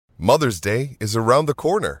Mother's Day is around the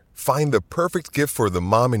corner. Find the perfect gift for the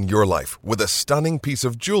mom in your life with a stunning piece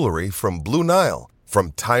of jewelry from Blue Nile.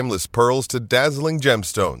 From timeless pearls to dazzling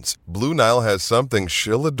gemstones, Blue Nile has something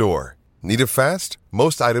she'll adore. Need it fast?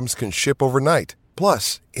 Most items can ship overnight.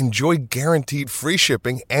 Plus, enjoy guaranteed free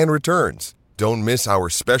shipping and returns. Don't miss our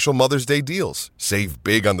special Mother's Day deals. Save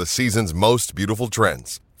big on the season's most beautiful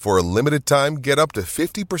trends. For a limited time, get up to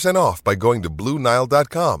 50% off by going to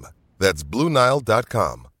BlueNile.com. That's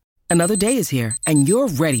BlueNile.com. Another day is here, and you're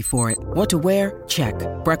ready for it. What to wear? Check.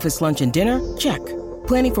 Breakfast, lunch, and dinner? Check.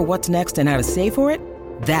 Planning for what's next and how to save for it?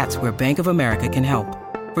 That's where Bank of America can help.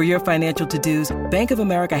 For your financial to-dos, Bank of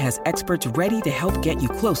America has experts ready to help get you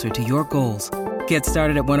closer to your goals. Get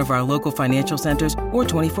started at one of our local financial centers or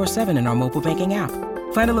 24/7 in our mobile banking app.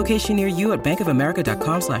 Find a location near you at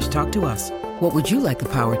bankofamerica.com/talktous. What would you like the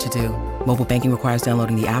power to do? Mobile banking requires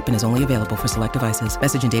downloading the app and is only available for select devices.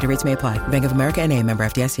 Message and data rates may apply. Bank of America N.A., member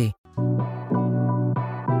FDIC.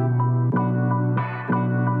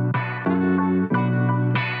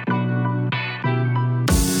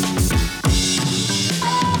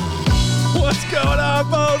 What's going on,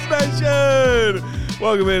 Bulls Nation?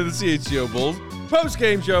 Welcome into the CHGO Bulls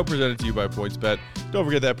post-game show presented to you by PointsBet. Don't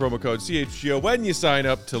forget that promo code CHGO when you sign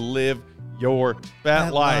up to live your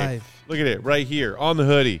bet life. Look at it right here on the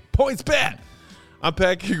hoodie. PointsBet. I'm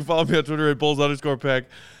Peck. You can follow me on Twitter at Bulls_Peck.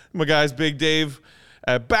 My guys, Big Dave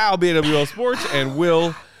at Bow BWL Sports and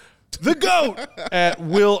Will the GOAT at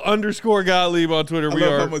Will_Gottlieb on Twitter. We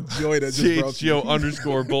are how much joy that just brought you.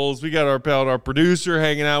 CHGO_Bulls. We got our pal, our producer,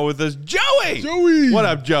 hanging out with us, Joey. What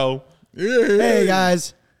up, Joe? Yeah. Hey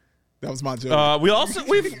guys, That was my Joey.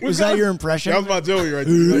 We've was that your impression? That was my Joey right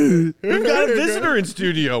there. We've got a visitor in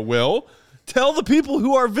studio, Will. Tell the people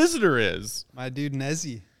who our visitor is. My dude,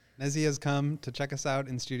 Nezzy. Nezzy has come to check us out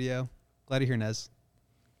in studio. Glad to hear Nez.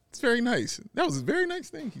 It's very nice. That was a very nice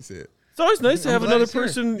thing he said. It's always nice to have another he's here.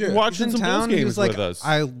 person Yeah. watching He's in some town. Bulls He games was like, with us.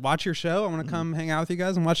 I watch your show. I want to come hang out with you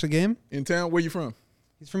guys and watch the game. In town, where you from?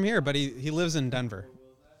 He's from here, but he lives in Denver.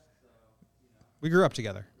 We grew up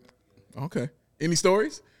together. Okay. Any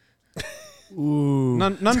stories? Ooh.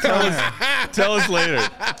 None for on air. Tell us later.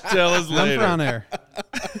 Tell us None later. for on air.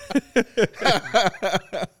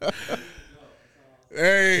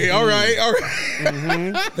 Hey, all right.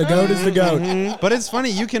 The GOAT is the GOAT. But it's funny.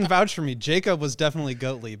 You can vouch for me. Jacob was definitely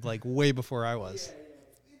GOATlieb, like way before I was.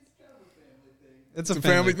 It's a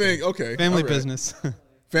Family thing. Okay. Family all right. business.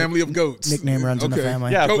 Family of goats. Nickname runs in the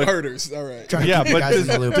family. Yeah, Goat but- herders. All right. Trying to Yeah, keep you but guys in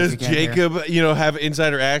the loop if does you can't hear. Jacob, have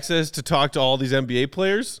insider access to talk to all these NBA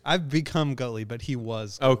players? I've become GOATlieb, but he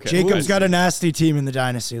was. Okay. Jacob's got a nasty team in the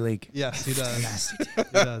Dynasty League. Yes, he does. Nasty. He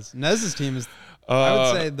does. Nez's team is, I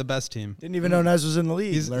would say, the best team. Didn't even know Nez was in the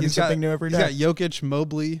league. Learning something new every day. He's got Jokic,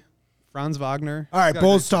 Mobley, Franz Wagner. All right, He's got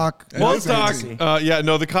Bulls talk. Bulls talk. Fantasy.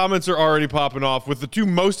 The comments are already popping off with the two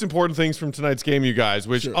most important things from tonight's game, you guys,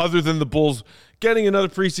 which other than the Bulls getting another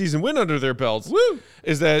preseason win under their belts,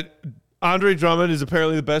 is that Andre Drummond is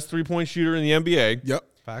apparently the best three-point shooter in the NBA. Yep.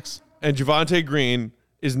 Facts. And Javonte Green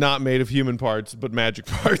is not made of human parts, but magic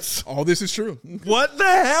parts. All this is true. What the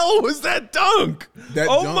hell was that dunk?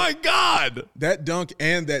 Dunk. My God. That dunk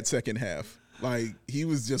and that second half. Like, he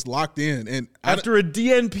was just locked in. And After a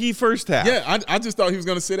DNP first half. Yeah, I just thought he was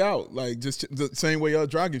going to sit out, like just the same way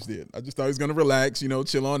Dragic did. I just thought he was going to relax,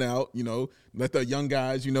 chill on out, let the young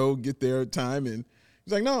guys, get their time. And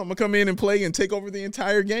he's like, no, I'm going to come in and play and take over the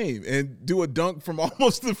entire game and do a dunk from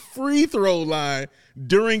almost the free throw line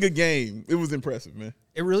during a game. It was impressive, man.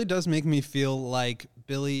 It really does make me feel like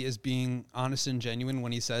Billy is being honest and genuine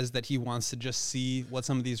when he says that he wants to just see what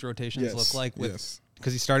some of these rotations look like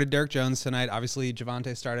because he started Derek Jones tonight. Obviously,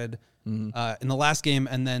 Javonte started in the last game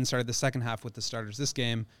and then started the second half with the starters this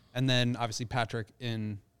game. And then, obviously, Patrick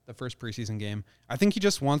in the first preseason game. I think he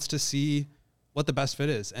just wants to see what the best fit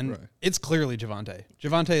is. And it's clearly Javonte.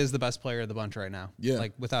 Javonte is the best player of the bunch right now. Yeah.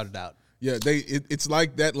 Like, without a doubt. Yeah, it's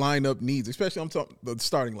like that lineup needs, especially I'm talking the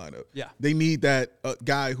starting lineup. Yeah. They need that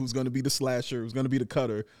guy who's going to be the slasher, who's going to be the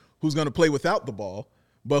cutter, who's going to play without the ball,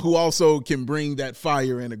 but who also can bring that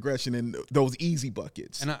fire and aggression and those easy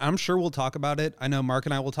buckets. And I'm sure we'll talk about it. I know Mark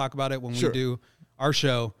and I will talk about it when we do our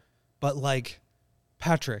show. But, like,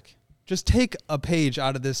 Patrick, just take a page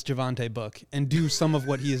out of this Javonte book and do some of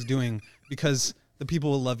what he is doing because the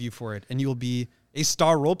people will love you for it, and you will be a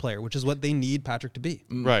star role player, which is what they need Patrick to be.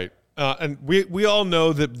 Right. And we all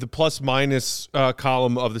know that the plus-minus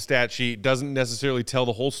column of the stat sheet doesn't necessarily tell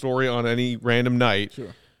the whole story on any random night.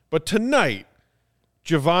 Sure. But tonight,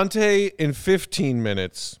 Javonte in 15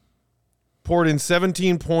 minutes poured in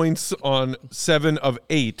 17 points on 7 of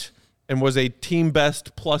 8 and was a team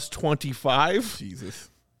best plus 25. Jesus.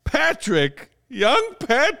 Patrick Young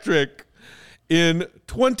Patrick, in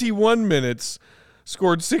 21 minutes,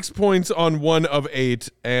 scored 6 points on 1 of 8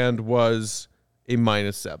 and was a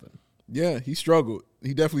 -7. Yeah, he struggled.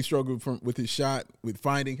 He definitely struggled with his shot, with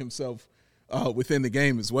finding himself within the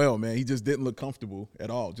game as well, man. He just didn't look comfortable at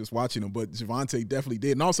all just watching him. But Javonte definitely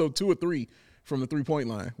did. And also 2 or 3 from the three-point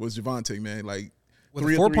line was Javonte, man. Like with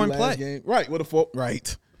 3 a 4-point play. Game. Right, with a 4.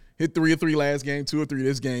 Right. Hit 3 or 3 last game, 2 or 3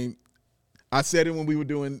 this game. I said it when we were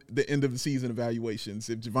doing the end of the season evaluations.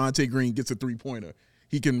 If Javonte Green gets a 3-pointer,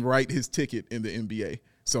 he can write his ticket in the NBA.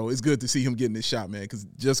 So it's good to see him getting this shot, man, because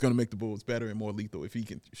it's just going to make the Bulls better and more lethal if he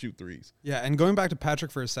can shoot threes. Yeah, and going back to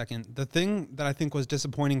Patrick for a second, the thing that I think was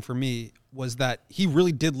disappointing for me was that he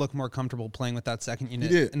really did look more comfortable playing with that second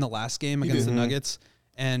unit in the last game against the Nuggets,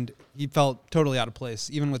 and he felt totally out of place,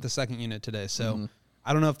 even with the second unit today. So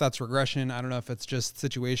I don't know if that's regression. I don't know if it's just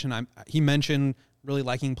situation. He mentioned really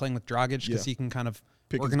liking playing with Dragic because he can kind of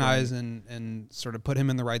organize and sort of put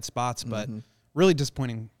him in the right spots, but really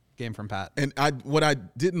disappointing game from Pat. And what I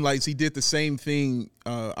didn't like is he did the same thing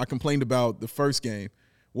I complained about the first game,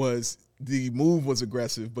 was the move was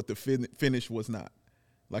aggressive, but the finish was not.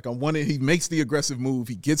 Like he makes the aggressive move,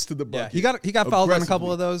 he gets to the bucket. Yeah, he got fouled on a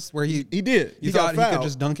couple of those where he did. You thought he could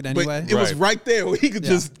just dunk it anyway? But it was right there where he could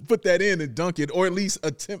just put that in and dunk it, or at least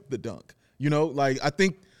attempt the dunk. You know, like I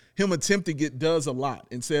think him attempting it does a lot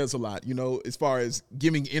and says a lot, you know, as far as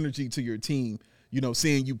giving energy to your team. You know,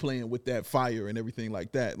 seeing you playing with that fire and everything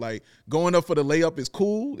like that. Like, going up for the layup is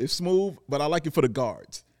cool, it's smooth, but I like it for the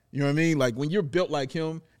guards. You know what I mean? Like, when you're built like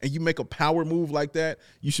him and you make a power move like that,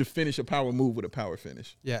 you should finish a power move with a power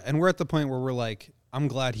finish. Yeah, and we're at the point where we're like, I'm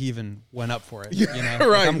glad he even went up for it. Yeah, you know?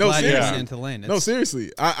 right. Like, I'm glad he went into the lane. No,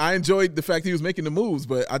 seriously. I enjoyed the fact he was making the moves,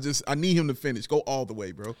 but I need him to finish. Go all the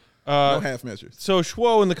way, bro. No half measures. So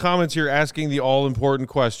Schwo in the comments here asking the all-important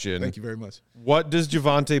question. Thank you very much. What does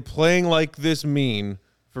Javonte playing like this mean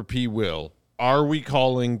for P. Will? Are we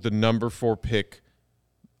calling the number 4 pick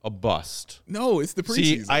a bust? No, it's the preseason.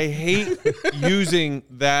 See, I hate using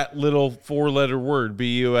that little 4-letter word,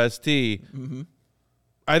 B-U-S-T.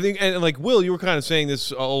 I think, and like Will, you were kind of saying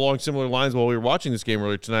this along similar lines while we were watching this game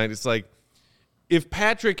earlier tonight. It's like, if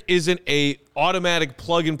Patrick isn't a automatic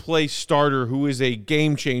plug-and-play starter who is a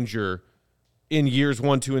game changer in years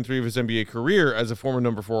 1, 2, and 3 of his NBA career as a former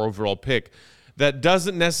number 4 overall pick, that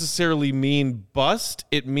doesn't necessarily mean bust.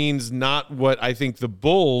 It means not what I think the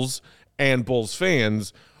Bulls and Bulls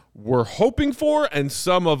fans were hoping for and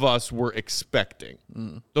some of us were expecting.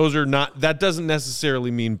 Those are not, that doesn't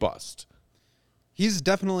necessarily mean bust. He's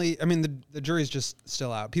definitely, I mean, the jury's just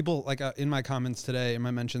still out. People, like in my comments today, in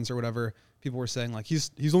my mentions or whatever, people were saying, like, he's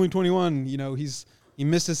only 21, you know, he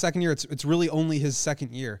missed his second year. It's really only his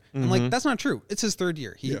second year. And, like, that's not true. It's his third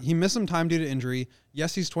year. He missed some time due to injury.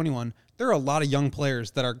 Yes, he's 21. There are a lot of young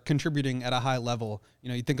players that are contributing at a high level. You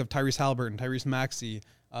know, you think of Tyrese Halliburton, Tyrese Maxey,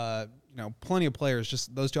 you know, plenty of players,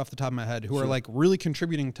 just those two off the top of my head, who are, like, really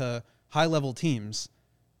contributing to high-level teams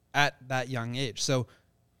at that young age. So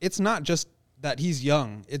it's not just that he's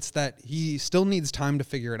young. It's that he still needs time to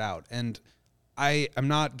figure it out. And I am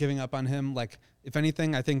not giving up on him. Like, if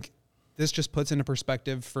anything, I think this just puts into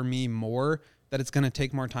perspective for me more that it's going to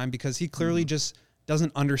take more time because he clearly just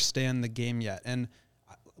doesn't understand the game yet. And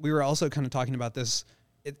we were also kind of talking about this.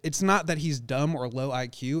 It's not that he's dumb or low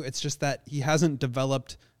IQ. It's just that he hasn't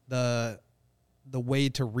developed the way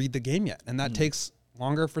to read the game yet. And that takes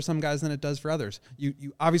longer for some guys than it does for others.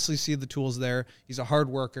 You obviously see the tools there. He's a hard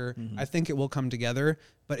worker. I think it will come together,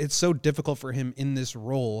 but it's so difficult for him in this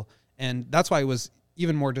role. And that's why it was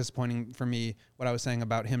even more disappointing for me what I was saying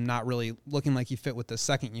about him not really looking like he fit with the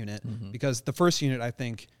second unit because the first unit, I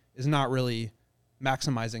think, is not really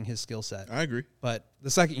maximizing his skill set. I agree. But the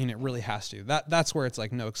second unit really has to. That's where it's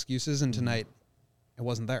like no excuses, and tonight it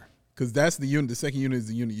wasn't there. Because that's the unit. The second unit is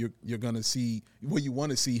the unit you're going to see where you want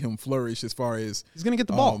to see him flourish as far as he's going to get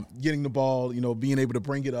the ball. Getting the ball, you know, being able to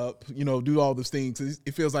bring it up, you know, do all those things.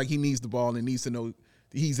 It feels like he needs the ball and needs to know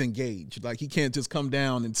he's engaged. Like, he can't just come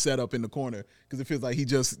down and set up in the corner because it feels like he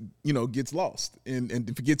just, you know, gets lost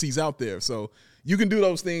and forgets he's out there. So you can do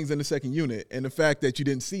those things in the second unit. And the fact that you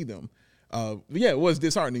didn't see them, it was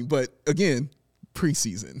disheartening. But, again,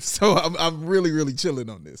 preseason. So I'm really, really chilling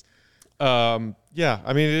on this. Yeah,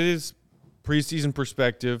 I mean, it is preseason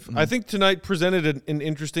perspective. I think tonight presented an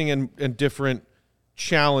interesting and different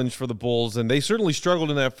challenge for the Bulls, and they certainly struggled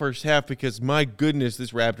in that first half because, my goodness,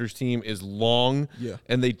 this Raptors team is long,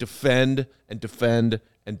 and they defend and defend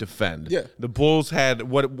and defend. Yeah. The Bulls had,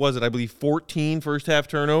 what was it, I believe 14 first-half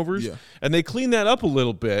turnovers, and they cleaned that up a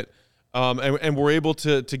little bit, and were able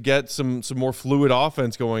to get some more fluid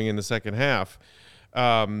offense going in the second half.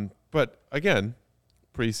 But, again,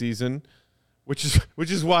 preseason, which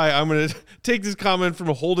is why I'm going to take this comment from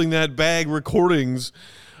Holding That Bag Recordings,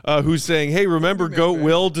 who's saying, hey, remember Goat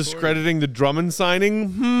Will discrediting the Drummond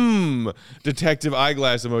signing? Detective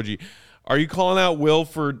eyeglass emoji. Are you calling out Will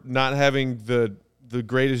for not having the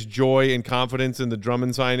greatest joy and confidence in the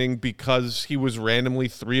Drummond signing because he was randomly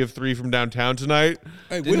 3 of 3 from downtown tonight?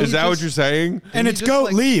 Hey, is that what you're saying? And it's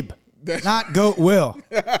Goat Lieb, not Goat Will.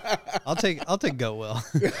 I'll take Goat Will.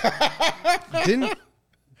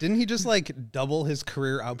 Didn't he just double his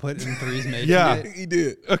career output in threes made? Yeah, he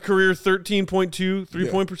did. A career 13.2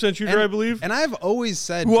 3-point percent shooter, I believe. And I've always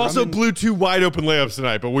said who also blew 2 wide open layups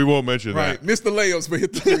tonight, but we won't mention that. Right, missed the layups but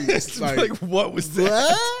hit the threes. like what was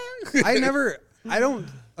that?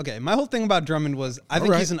 Okay, my whole thing about Drummond was I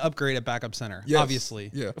think he's an upgrade at backup center, obviously.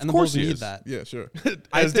 Yeah, and the Bulls need that. Yeah, sure.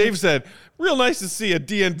 As Dave said, real nice to see a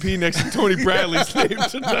DNP next to Tony Bradley's name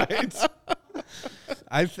tonight.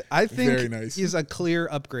 I think very nice. He's a clear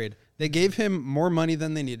upgrade. They gave him more money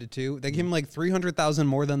than they needed to. They gave him $300,000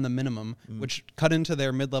 more than the minimum, which cut into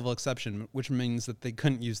their mid-level exception, which means that they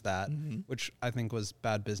couldn't use that, which I think was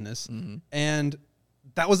bad business. And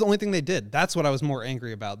that was the only thing they did. That's what I was more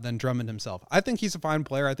angry about than Drummond himself. I think he's a fine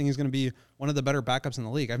player. I think he's going to be one of the better backups in the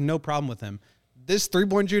league. I have no problem with him. This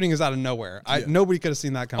 3-point shooting is out of nowhere. Nobody could have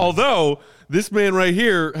seen that coming. Although, this man right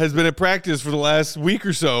here has been at practice for the last week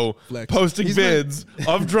or so, posting vids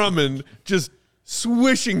of Drummond just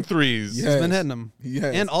swishing threes. He's been hitting them.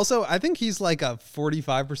 Yes. And also, I think he's a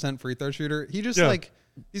 45% free throw shooter. He just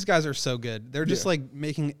these guys are so good. They're just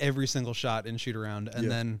making every single shot in shoot around. And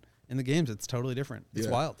then in the games, it's totally different. It's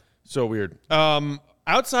wild. So weird.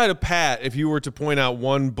 Outside of Pat, if you were to point out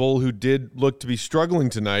one Bull who did look to be struggling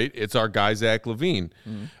tonight, it's our guy, Zach LaVine.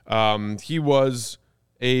 He was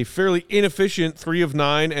a fairly inefficient 3 of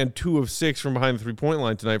 9 and 2 of 6 from behind the 3-point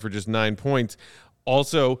line tonight for just 9 points.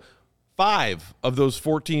 Also, 5 of those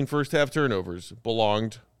 14 first-half turnovers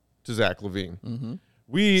belonged to Zach LaVine.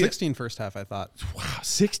 16 first half, I thought. Wow,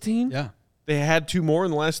 16? Yeah. They had 2 more in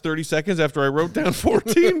the last 30 seconds after I wrote down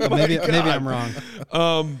 14? Maybe I'm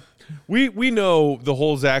wrong. We know the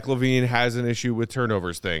whole Zach LaVine has an issue with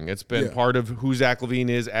turnovers thing. It's been part of who Zach LaVine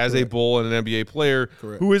is as a Bull and an NBA player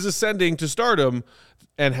who is ascending to stardom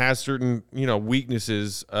and has certain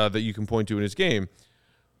weaknesses that you can point to in his game.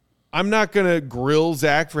 I'm not going to grill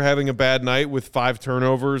Zach for having a bad night with 5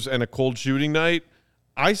 turnovers and a cold shooting night.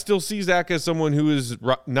 I still see Zach as someone who is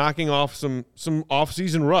knocking off some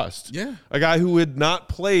off-season rust. Yeah. A guy who had not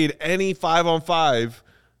played any 5-on-5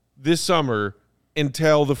 this summer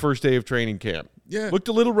until the first day of training camp. Yeah. Looked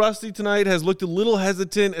a little rusty tonight, has looked a little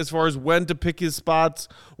hesitant as far as when to pick his spots,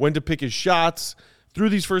 when to pick his shots through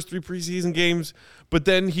these first 3 preseason games. But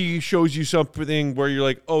then he shows you something where you're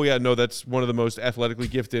like, oh, yeah, no, that's one of the most athletically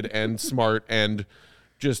gifted and smart and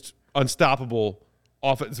just unstoppable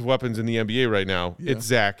offensive weapons in the NBA right now. Yeah. It's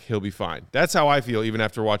Zach. He'll be fine. That's how I feel even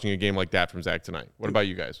after watching a game like that from Zach tonight. What about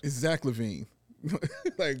you guys? It's Zach LaVine.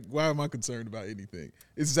 Why am I concerned about anything?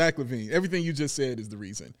 It's Zach LaVine. Everything you just said is the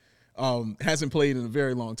reason. Hasn't played in a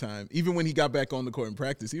very long time. Even when he got back on the court in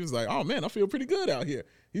practice, he was like, oh, man, I feel pretty good out here.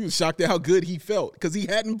 He was shocked at how good he felt because he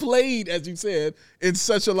hadn't played, as you said, in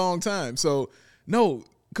such a long time. So, no,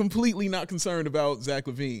 completely not concerned about Zach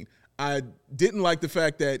LaVine. I didn't like the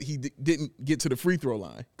fact that he didn't get to the free throw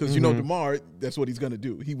line because, DeMar, that's what he's going to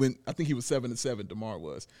do. He went, I think he was 7-7, DeMar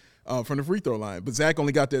was, from the free throw line. But Zach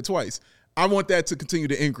only got there twice. I want that to continue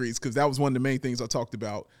to increase because that was one of the main things I talked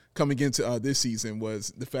about coming into this season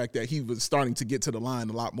was the fact that he was starting to get to the line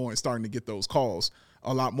a lot more and starting to get those calls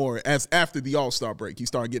a lot more. As after the All-Star break, he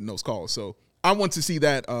started getting those calls. So I want to see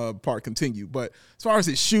that part continue. But as far as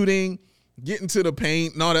his shooting, getting to the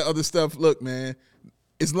paint and all that other stuff, look, man,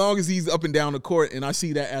 as long as he's up and down the court and I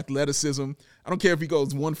see that athleticism, I don't care if he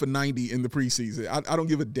goes 1 for 90 in the preseason. I don't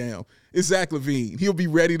give a damn. It's Zach LaVine. He'll be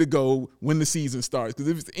ready to go when the season starts because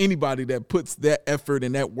if it's anybody that puts that effort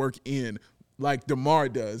and that work in like DeMar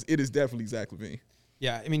does, it is definitely Zach LaVine.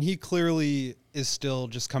 Yeah, I mean, he clearly is still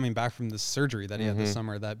just coming back from this surgery that he had this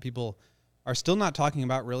summer that people are still not talking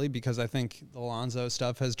about really because I think the Lonzo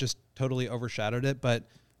stuff has just totally overshadowed it. But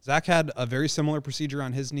Zach had a very similar procedure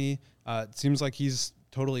on his knee. It seems like he's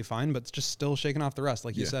totally fine, but it's just still shaking off the rust,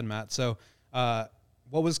 like you said, Matt. So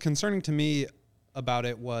what was concerning to me about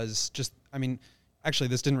it was just, I mean, actually,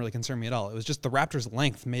 this didn't really concern me at all. It was just the Raptors'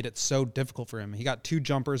 length made it so difficult for him. He got 2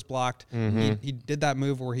 jumpers blocked. He did that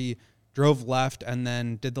move where he drove left and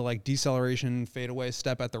then did the deceleration fadeaway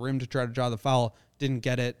step at the rim to try to draw the foul. Didn't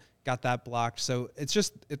get it. Got that blocked. So it's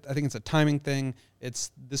just, I think it's a timing thing.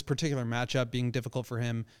 It's this particular matchup being difficult for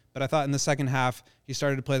him. But I thought in the second half, he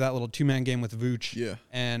started to play that little 2-man game with Vooch. Yeah.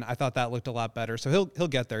 And I thought that looked a lot better. So he'll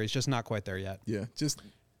get there. He's just not quite there yet. Yeah. Just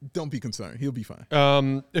Don't be concerned. He'll be fine.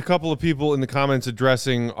 A couple of people in the comments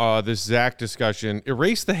addressing this Zach discussion.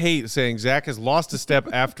 Erase the hate, saying Zach has lost a step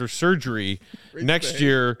after surgery. Next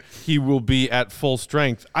year, he will be at full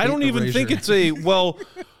strength. I don't even think it's a, well,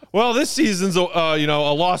 this season's a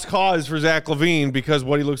lost cause for Zach LaVine because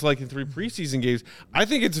what he looks like in 3 preseason games. I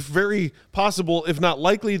think it's very possible, if not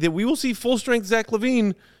likely, that we will see full-strength Zach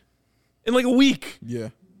LaVine in like a week. Yeah.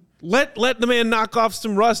 Let the man knock off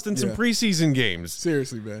some rust in some preseason games.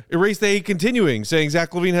 Seriously, man. Erase the hate continuing, saying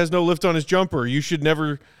Zach LaVine has no lift on his jumper. You should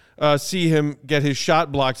never see him get his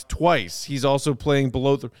shot blocked twice. He's also playing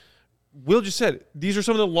below the... Will just said, these are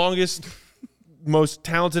some of the longest, most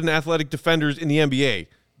talented and athletic defenders in the NBA,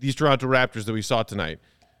 these Toronto Raptors that we saw tonight.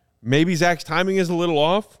 Maybe Zach's timing is a little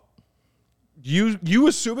off. You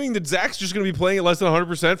assuming that Zach's just going to be playing at less than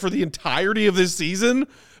 100% for the entirety of this season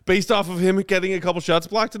based off of him getting a couple shots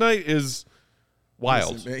blocked tonight is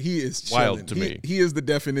wild. Listen, man, he is chilling. Wild to me. He is the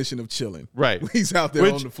definition of chilling. Right. He's out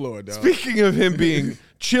there on the floor, dog. Speaking of him being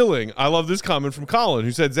chilling, I love this comment from Colin,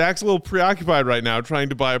 who said Zach's a little preoccupied right now trying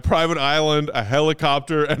to buy a private island, a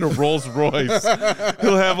helicopter, and a Rolls Royce.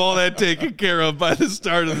 He'll have all that taken care of by the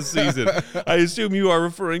start of the season. I assume you are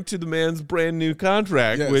referring to the man's brand new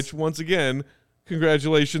contract, which, once again,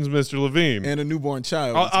 congratulations, Mr. LaVine. And a newborn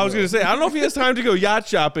child. I was going to say, I don't know if he has time to go yacht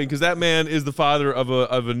shopping because that man is the father of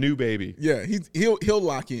a new baby. Yeah, he'll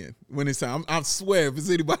lock in when it's time. I swear, if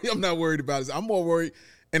it's anybody I'm not worried about, I'm more worried,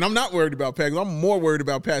 and I'm not worried about Patrick. I'm more worried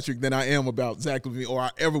about Patrick than I am about Zach LaVine, or I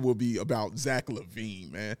ever will be about Zach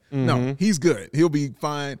LaVine, man. Mm-hmm. No, he's good. He'll be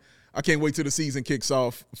fine. I can't wait till the season kicks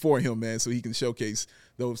off for him, man, so he can showcase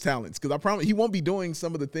those talents. Because I promise he won't be doing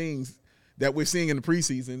some of the things that we're seeing in the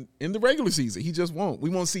preseason in the regular season. He just won't. We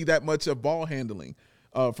won't see that much of ball handling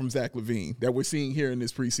from Zach LaVine that we're seeing here in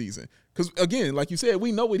this preseason. Because, again, like you said,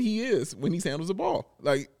 we know what he is when he handles the ball.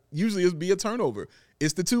 Like, usually it'll be a turnover.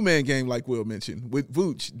 It's the two-man game, like Will mentioned, with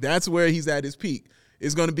Vooch. That's where he's at his peak.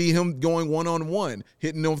 It's going to be him going one-on-one,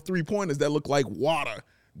 hitting those three-pointers that look like water.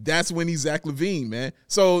 That's when he's Zach LaVine, man.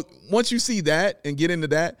 So once you see that and get into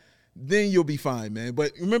that, then you'll be fine, man.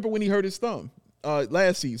 But remember when he hurt his thumb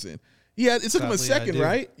last season? It took him a second,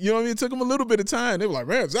 right? You know what I mean? It took him a little bit of time. They were like,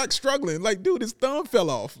 man, Zach's struggling. Like, dude, his thumb fell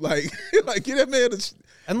off. Like get that man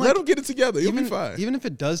let him get it together. He'll be fine. Even if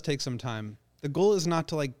it does take some time, the goal is not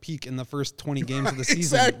to, peak in the first 20 games of the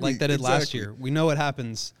season like they did last year. We know what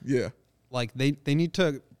happens. Yeah. Like, they need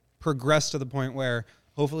to progress to the point where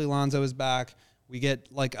hopefully Lonzo is back. We get,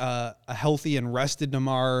 a healthy and rested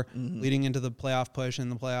DeMar leading into the playoff push in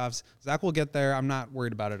the playoffs. Zach will get there. I'm not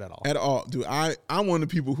worried about it at all. At all. Dude, I'm one of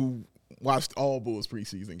the people who watched all Bulls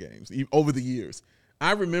preseason games over the years.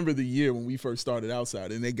 I remember the year when we first started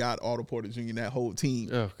outside and they got Otto Porter Jr. and that whole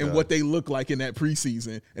team and what they looked like in that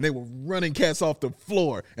preseason. And they were running cats off the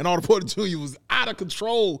floor. And Otto Porter Jr. was out of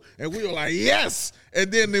control. And we were like, yes.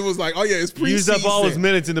 And then it was like, oh, yeah, it's preseason. He used up all his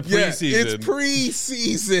minutes in the preseason. Yeah, it's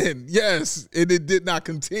preseason. Yes. And it did not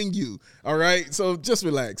continue. All right? So just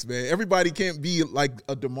relax, man. Everybody can't be like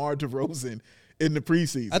a DeMar DeRozan in the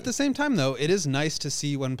preseason. At the same time, though, it is nice to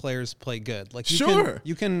see when players play good.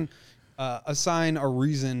 You can assign a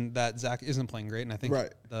reason that Zach isn't playing great, and I think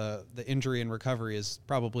the injury and recovery is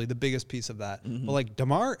probably the biggest piece of that. Mm-hmm. But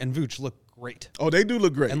DeMar and Vooch look great. Oh, they do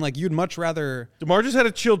look great. And you'd much rather DeMar just had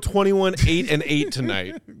a chill 21-8-8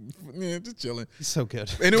 tonight. Yeah, just chilling. He's so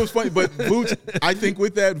good. And it was funny, but Vooch, I think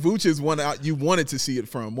with that, Vooch is one you wanted to see it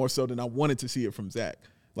from more so than I wanted to see it from Zach.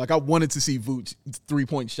 I wanted to see Vooch's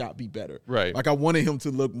three-point shot be better. Right. I wanted him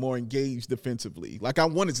to look more engaged defensively. I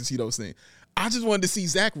wanted to see those things. I just wanted to see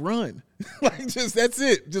Zach run. That's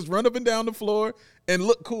it. Just run up and down the floor and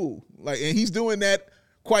look cool. And he's doing that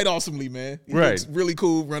quite awesomely, man. He looks really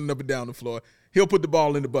cool running up and down the floor. He'll put the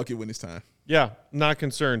ball in the bucket when it's time. Yeah, not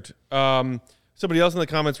concerned. Somebody else in the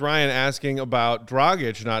comments, Ryan, asking about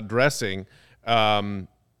Dragic not dressing.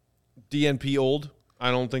 DNP old. I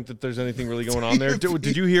don't think that there's anything really going on there.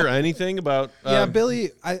 Did you hear anything about? Yeah,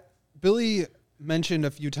 Billy mentioned a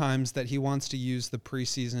few times that he wants to use the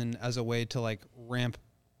preseason as a way to ramp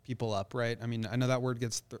people up, right? I mean, I know that word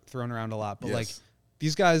gets thrown around a lot, but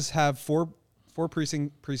these guys have four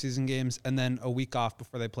preseason games and then a week off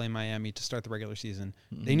before they play Miami to start the regular season.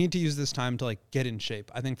 Mm-hmm. They need to use this time to get in shape.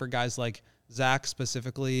 I think for guys like Zach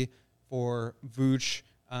specifically, for Vooch,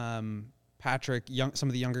 Patrick, some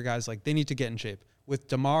of the younger guys, they need to get in shape. With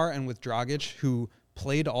DeMar and with Dragic, who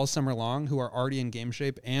played all summer long, who are already in game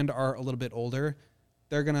shape and are a little bit older,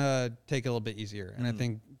 they're going to take it a little bit easier. And I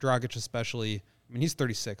think Dragic especially, I mean, he's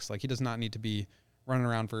 36. He does not need to be running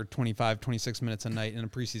around for 25, 26 minutes a night in a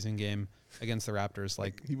preseason game against the Raptors.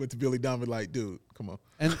 Like, he went to Billy Donovan like, dude, come on.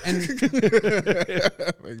 And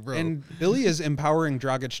like, bro. And Billy is empowering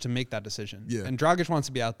Dragic to make that decision. Yeah. And Dragic wants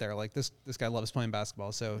to be out there. Like, this guy loves playing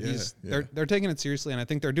basketball. So they're taking it seriously, and I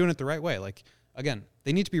think they're doing it the right way. Like, again,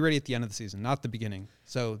 they need to be ready at the end of the season, not the beginning.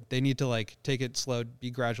 So they need to, like, take it slow,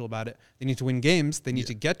 be gradual about it. They need to win games. They need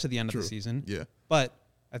to get to the end of the season. Yeah. But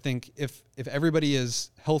I think if everybody is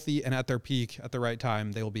healthy and at their peak at the right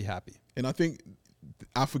time, they will be happy. And I think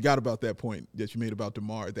I forgot about that point that you made about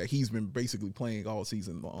DeMar, that he's been basically playing all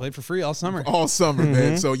season long. Played for free all summer. All summer,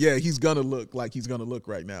 man. So, yeah, he's going to look like he's going to look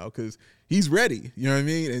right now because he's ready. You know what I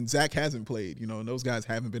mean? And Zach hasn't played, and those guys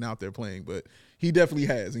haven't been out there playing. But he definitely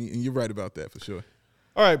has, and you're right about that for sure.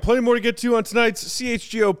 All right, plenty more to get to on tonight's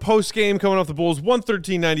CHGO postgame coming off the Bulls'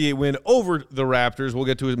 113-98 win over the Raptors. We'll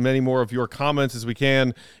get to as many more of your comments as we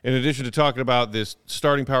can, in addition to talking about this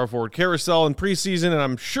starting power forward carousel in preseason, and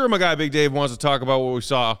I'm sure my guy Big Dave wants to talk about what we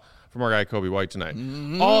saw from our guy Kobe White tonight.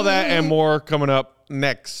 All that and more coming up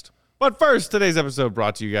next. But first, today's episode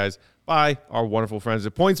brought to you guys by our wonderful friends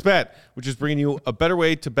at PointsBet, which is bringing you a better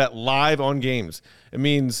way to bet live on games. It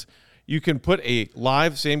means you can put a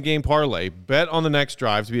live same-game parlay, bet on the next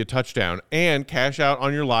drive to be a touchdown, and cash out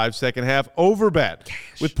on your live second-half over-bet.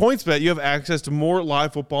 With PointsBet, you have access to more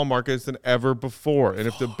live football markets than ever before. And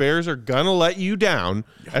if the Bears are going to let you down,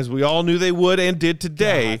 as we all knew they would and did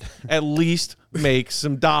today, at least make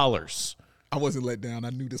some dollars. I wasn't let down. I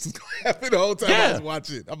knew this was going to happen the whole time I was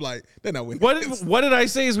watching. I'm like, they're not winning. What did I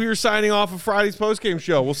say as we were signing off of Friday's postgame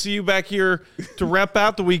show? We'll see you back here to wrap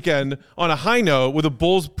out the weekend on a high note with a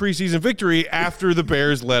Bulls preseason victory after the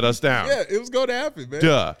Bears let us down. Yeah, it was going to happen, man.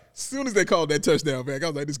 Duh. As soon as they called that touchdown back, I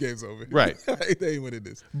was like, this game's over. Right. They ain't winning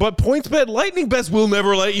this. But PointsBet Lightning Bets will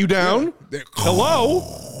never let you down. Yeah. Hello?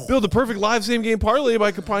 Build a perfect live same-game parlay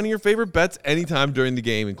by combining your favorite bets anytime during the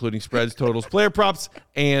game, including spreads, totals, player props,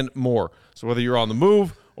 and more. So whether you're on the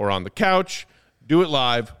move or on the couch, do it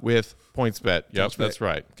live with PointsBet. Yep, that's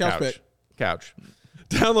right. Couch.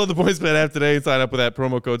 Download the PointsBet app today and sign up with that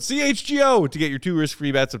promo code CHGO to get your 2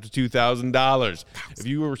 risk-free bets up to $2,000. If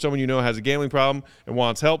you or someone you know has a gambling problem and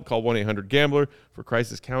wants help, call 1-800-GAMBLER for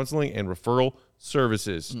crisis counseling and referral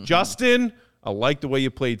services. Justin, I like the way you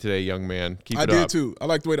played today, young man. Keep it up. I did too. I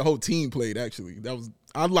like the way the whole team played, actually.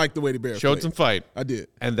 I like the way the Bears showed played. some fight. I did.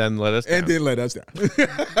 And then let us down.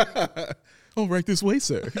 Oh, right this way,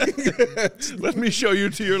 sir. Let me show you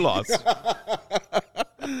to your loss.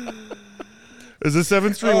 Is a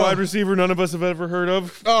 7th-string wide receiver none of us have ever heard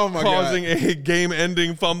of causing a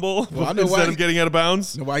game-ending fumble instead of getting out of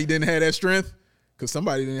bounds? You know why he didn't have that strength? Because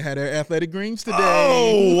somebody didn't have their athletic greens today.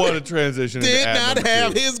 Oh, what a transition. Did not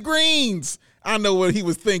have his greens. I know what he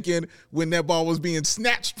was thinking when that ball was being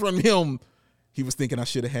snatched from him. He was thinking I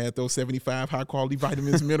should have had those 75 high-quality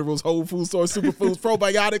vitamins, minerals, whole food source, superfoods,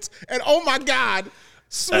 probiotics, and oh, my God,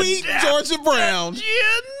 sweet Georgia Brown.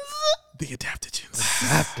 The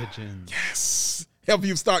adaptogens. Yes. Help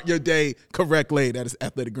you start your day correctly. That is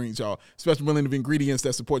Athletic Greens, y'all. Special blend of ingredients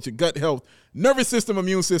that support your gut health, nervous system,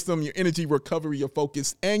 immune system, your energy, recovery, your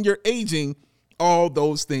focus, and your aging. All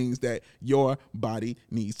those things that your body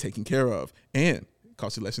needs taken care of. And it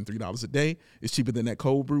costs you less than $3 a day. It's cheaper than that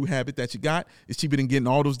cold brew habit that you got. It's cheaper than getting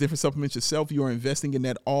all those different supplements yourself. You are investing in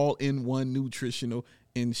that all-in-one nutritional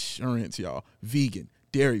insurance, y'all. Vegan,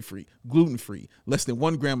 dairy-free, gluten-free, less than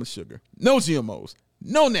 1 gram of sugar, no GMOs,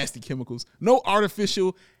 no nasty chemicals, no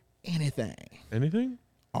artificial anything. Anything?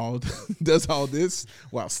 Does all this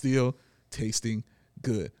while still tasting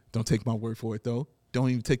good. Don't take my word for it, though. Don't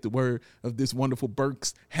even take the word of this wonderful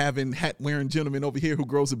Burks having hat-wearing gentleman over here who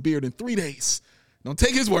grows a beard in 3 days. Don't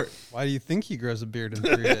take his word. Why do you think he grows a beard in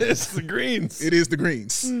 3 days? It's the greens. It is the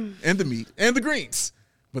greens and the meat and the greens.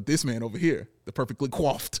 But this man over here, the perfectly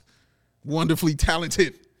coiffed, wonderfully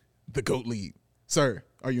talented, the GOAT lead. Sir,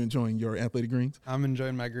 are you enjoying your athletic greens? I'm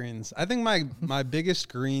enjoying my greens. I think my biggest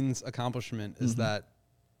greens accomplishment is that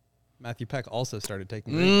Matthew Peck also started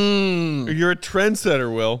taking greens. You're a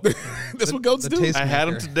trendsetter, Will. That's what GOATs do. I had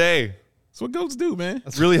them today. That's what GOATs do, man.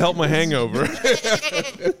 That's really helped my hangover.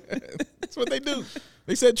 That's what they do.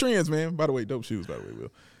 They set trends, man. By the way, dope shoes, by the way,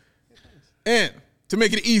 Will. And to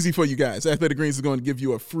make it easy for you guys, Athletic Greens is going to give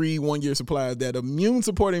you a free 1-year supply of that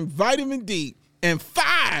immune-supporting vitamin D and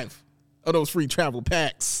 5 of those free travel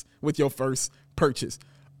packs with your first purchase.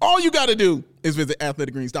 All you got to do is visit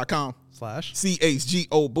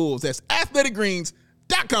athleticgreens.com/CHGO Bulls. That's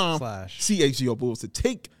athleticgreens.com/CHGO Bulls to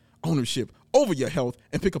take ownership over your health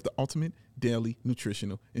and pick up the ultimate daily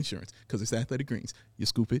nutritional insurance. Because it's Athletic Greens. You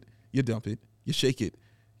scoop it, you dump it, you shake it,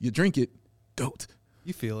 you drink it, GOAT.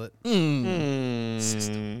 You feel it.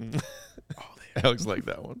 System. All there. Alex liked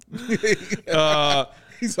that one.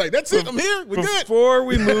 He's like, that's it. I'm here. We're good. Before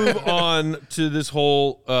we move on to this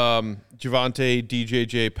whole Javonte,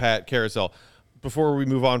 DJJ, Pat carousel, before we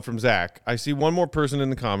move on from Zach, I see one more person in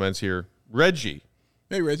the comments here. Reggie.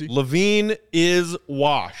 Hey, Reggie. LaVine is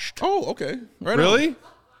washed. Oh, okay. Right really? on.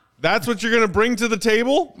 That's what you're going to bring to the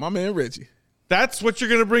table? My man, Reggie. That's what you're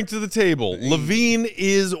going to bring to the table. LaVine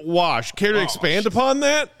is washed. Care to expand upon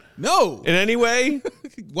that? No. In any way?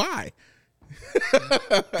 Why?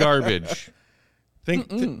 Garbage.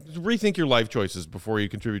 Rethink your life choices before you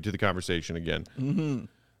contribute to the conversation again. Mm-hmm.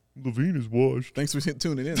 LaVine is washed. Thanks for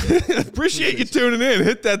tuning in. Appreciate you tuning in.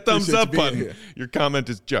 Hit that thumbs up button. Here. Your comment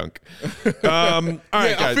is junk. All right,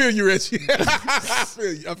 guys. I feel you, Reggie.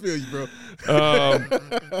 I feel you, bro.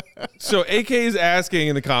 So AK is asking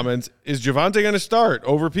in the comments, is Javonte going to start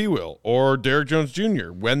over P. Will or Derrick Jones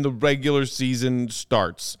Jr. when the regular season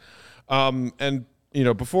starts? And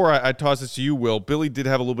before I toss this to you, Will, Billy did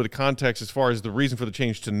have a little bit of context as far as the reason for the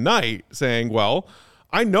change tonight, saying, well,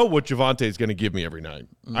 I know what Javonte is going to give me every night.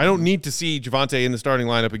 Mm-hmm. I don't need to see Javonte in the starting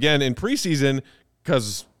lineup again in preseason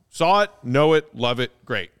because saw it, know it, love it,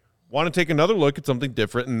 great. Want to take another look at something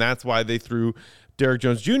different, and that's why they threw Derrick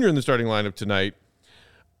Jones Jr. in the starting lineup tonight.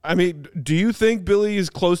 I mean, do you think Billy is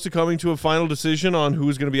close to coming to a final decision on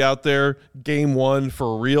who's going to be out there game one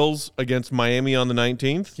for reals against Miami on the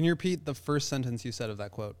 19th? Can you repeat the first sentence you said of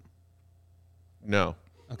that quote? No.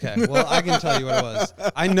 Okay, well, I can tell you what it was.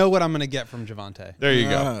 I know what I'm going to get from Javonte. There you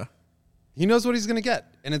go. He knows what he's going to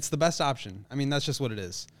get, and it's the best option. I mean, that's just what it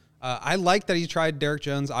is. I like that he tried Derrick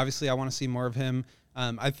Jones. Obviously, I want to see more of him.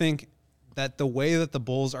 I think that the way that the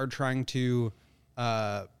Bulls are trying to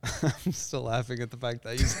I'm still laughing at the fact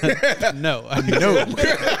that you said no. No.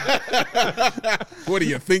 What do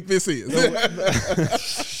you think this is?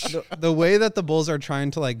 The way that the Bulls are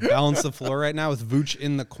trying to balance the floor right now with Vooch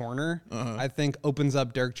in the corner, I think opens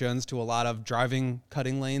up Derrick Jones to a lot of driving,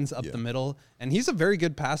 cutting lanes up the middle. And he's a very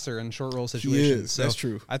good passer in short roll situations. He is. So that's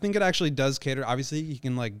true. I think it actually does cater. Obviously, he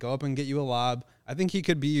can go up and get you a lob. I think he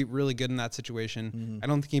could be really good in that situation. Mm-hmm. I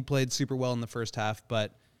don't think he played super well in the first half,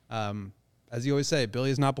 but as you always say,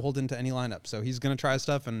 Billy is not beholden to any lineup. So he's going to try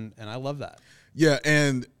stuff, and I love that. Yeah,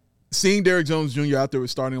 and seeing Derrick Jones Jr. out there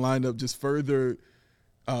with starting lineup just further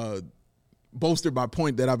bolstered my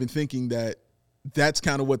point that I've been thinking that that's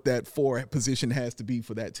kind of what that 4 position has to be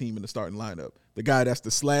for that team in the starting lineup. The guy that's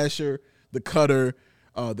the slasher, the cutter,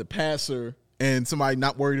 the passer, and somebody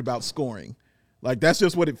not worried about scoring. That's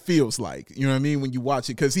just what it feels like, you know what I mean, when you watch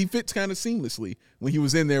it, because he fits kind of seamlessly when he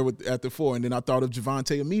was in there at the 4, and then I thought of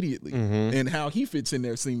Javonte immediately and how he fits in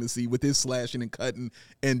there seamlessly with his slashing and cutting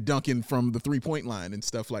and dunking from the three-point line and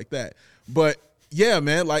stuff like that. But, yeah,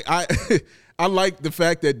 man, I I like the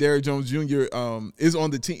fact that Derrick Jones Jr. Is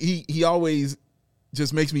on the team. He always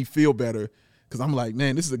just makes me feel better because I'm like,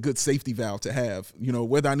 man, this is a good safety valve to have.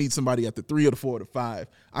 Whether I need somebody at the 3 or the 4 or the 5,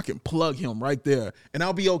 I can plug him right there, and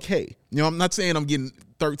I'll be okay. I'm not saying I'm getting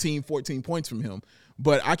 13, 14 points from him,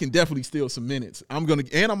 but I can definitely steal some minutes. I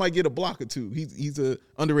might get a block or two. He's a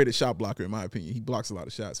underrated shot blocker, in my opinion. He blocks a lot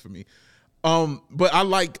of shots for me. But I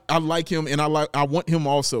like him, and I want him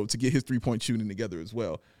also to get his 3-point shooting together as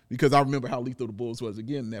well. Because I remember how lethal the Bulls was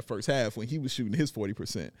again in that first half when he was shooting his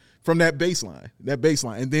 40% from that baseline.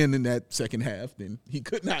 And then in that second half, then he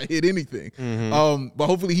could not hit anything. Mm-hmm. But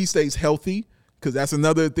hopefully he stays healthy because that's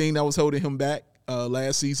another thing that was holding him back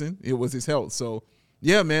last season. It was his health. So,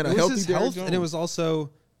 yeah, man, a healthy Derrick Jones. And it was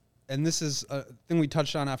also, and this is a thing we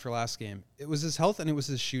touched on after last game, it was his health and it was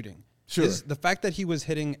his shooting. Sure. The fact that he was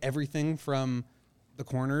hitting everything from the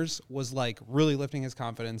corners was really lifting his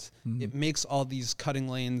confidence. Mm-hmm. It makes all these cutting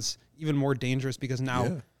lanes even more dangerous because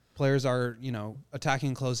now players are,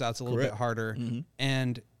 attacking closeouts a little bit harder. Mm-hmm.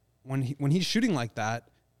 And when he's shooting like that,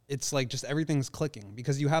 it's just everything's clicking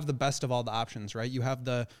because you have the best of all the options, right? You have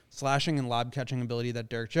the slashing and lob catching ability that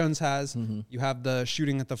Derrick Jones has. Mm-hmm. You have the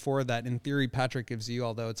shooting at the 4 that in theory Patrick gives you,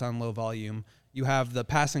 although it's on low volume. You have the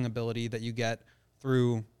passing ability that you get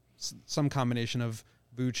through some combination of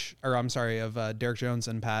Derrick Jones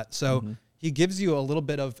and Pat. So he gives you a little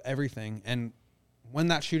bit of everything. And when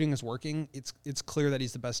that shooting is working, it's clear that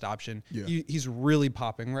he's the best option. Yeah. He's really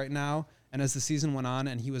popping right now. And as the season went on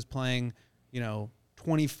and he was playing,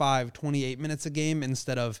 25, 28 minutes a game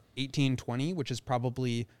instead of 18, 20, which is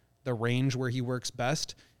probably the range where he works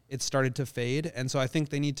best, it started to fade. And so I think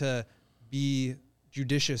they need to be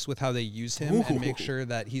judicious with how they use him and make sure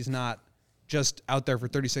that he's not just out there for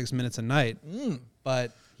 36 minutes a night.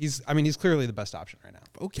 But he's clearly the best option right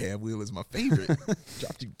now. Okay, Will is my favorite.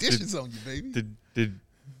 Dropped you dishes on you, baby.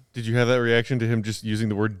 Did you have that reaction to him just using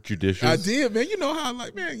the word judicious? I did, man. You know how,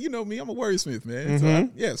 like, man, you know me. I'm a wordsmith, man. So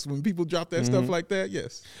yes, when people drop that stuff like that,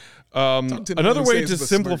 yes. Another way to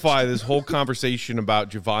simplify this whole conversation about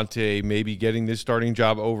Javonte maybe getting this starting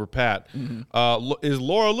job over Pat is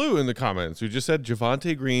Laura Lou in the comments, who just said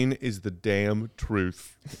Javonte Green is the damn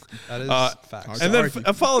truth. That is facts. And then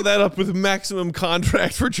follow that up with maximum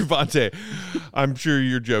contract for Javonte. I'm sure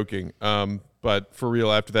you're joking. But for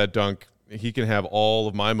real, after that dunk, he can have all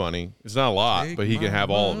of my money. It's not a lot, but he can have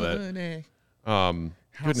all of it.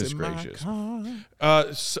 Goodness gracious.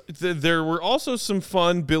 There were also some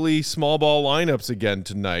fun Billy small ball lineups again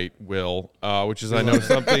tonight, Will, which is, I know,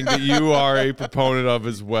 something that you are a proponent of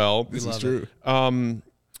as well. This is true.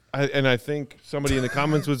 I think somebody in the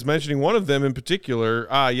comments was mentioning one of them in particular.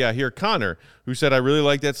 Here, Connor, who said, I really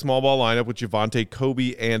like that small ball lineup with Javonte,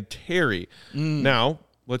 Kobe, and Terry. Now,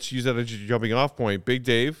 let's use that as a jumping off point. Big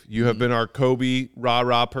Dave, you have been our Kobe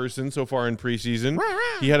rah-rah person so far in preseason.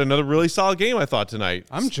 He had another really solid game, I thought, tonight.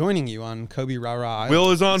 I'm joining you on Kobe rah-rah.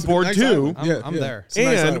 Will is on board, too. I'm there.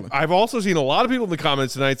 And I've also seen a lot of people in the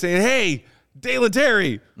comments tonight saying, hey, Dalen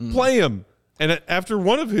Terry, play him. And after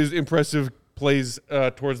one of his impressive plays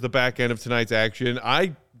towards the back end of tonight's action,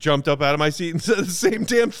 I jumped up out of my seat and said the same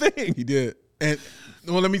damn thing. He did. And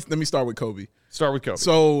well, let me start with Kobe. Start with Kobe.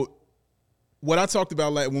 So what I talked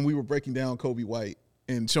about, like, when we were breaking down Kobe White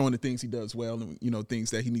and showing the things he does well and, you know,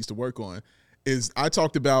 things that he needs to work on, is I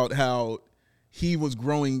talked about how he was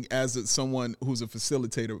growing as someone who's a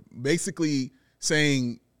facilitator, basically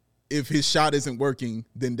saying if his shot isn't working,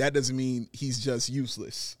 then that doesn't mean he's just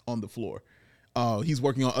useless on the floor. He's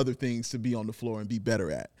working on other things to be on the floor and be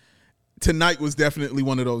better at. Tonight was definitely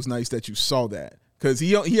one of those nights that you saw that, because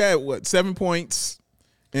he had, 7 points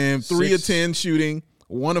and 3 of 10 shooting,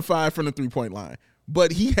 1 of 5 from the 3-point line.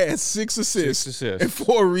 But he had 6 assists and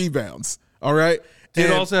 4 rebounds. All right.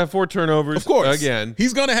 Did also have 4 turnovers. Of course. Again.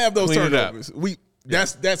 He's going to have those turnovers.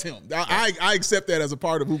 That's him. I accept that as a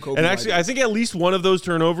part of who Kobe is. And actually, I think at least one of those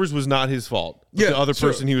turnovers was not his fault. The other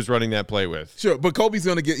person he was running that play with. Sure, but Kobe's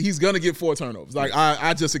going to get 4 turnovers. Like,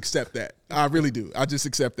 I just accept that. I really do. I just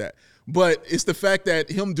accept that. But it's the fact that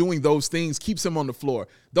him doing those things keeps him on the floor.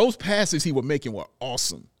 Those passes he was making were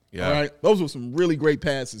awesome. Yeah. All right. Those were some really great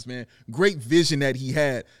passes, man. Great vision that he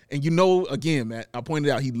had. And, you know, again, Matt, I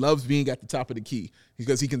pointed out he loves being at the top of the key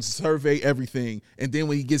because he can survey everything. And then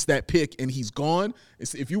when he gets that pick and he's gone,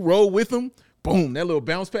 if you roll with him, boom, that little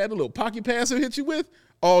bounce pad, the little pocket pass he'll hit you with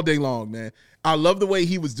all day long, man. I love the way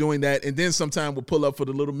he was doing that. And then sometime would pull up for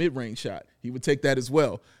the little mid-range shot. He would take that as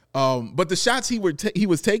well. But the shots he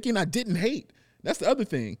was taking, I didn't hate. That's the other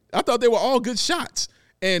thing. I thought they were all good shots.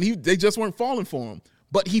 And they just weren't falling for him.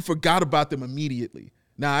 But he forgot about them immediately.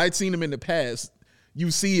 Now, I'd seen him in the past.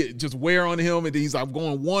 You see it just wear on him, and then he's like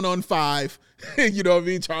going 1 on 5, you know what I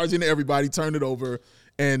mean, charging to everybody, turn it over,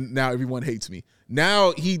 and now everyone hates me.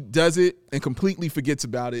 Now he does it and completely forgets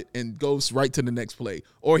about it and goes right to the next play,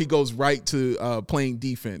 or he goes right to playing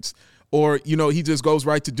defense, or, you know, he just goes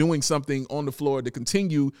right to doing something on the floor to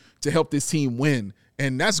continue to help this team win.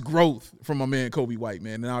 And that's growth from my man Kobe White,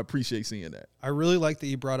 man, and I appreciate seeing that. I really like that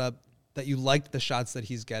you brought up that you liked the shots that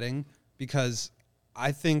he's getting, because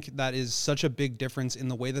I think that is such a big difference in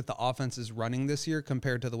the way that the offense is running this year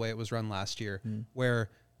compared to the way it was run last year, where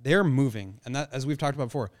they're moving. And that, as we've talked about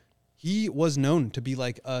before, he was known to be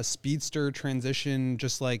like a speedster transition,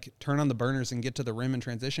 just like turn on the burners and get to the rim and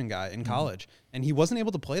transition guy in college. And he wasn't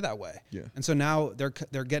able to play that way. Yeah. And so now they're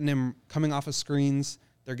getting him coming off of screens.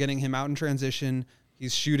 They're getting him out in transition.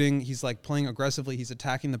 He's shooting. He's like playing aggressively. He's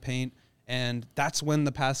attacking the paint. And that's when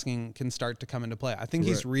the passing can start to come into play. I think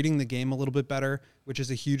he's reading the game a little bit better, which is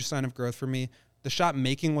a huge sign of growth for me. The shot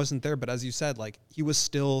making wasn't there, but as you said, like, he was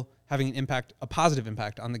still having an impact, a positive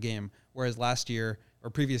impact on the game, whereas last year or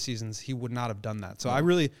previous seasons, he would not have done that. So I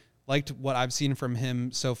really liked what I've seen from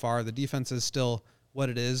him so far. The defense is still what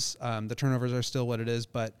it is. The turnovers are still what it is,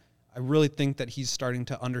 but I really think that he's starting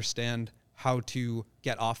to understand how to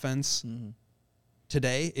get offense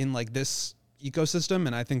today in like this ecosystem,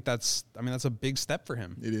 and I think that's a big step for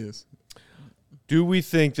him. It is. Do we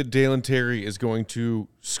think that Dalen Terry is going to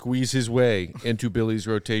squeeze his way into Billy's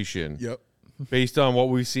rotation? Yep. Based on what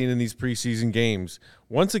we've seen in these preseason games.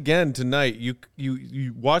 Once again tonight,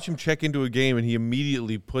 you watch him check into a game and he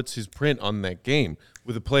immediately puts his print on that game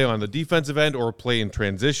with a play on the defensive end or a play in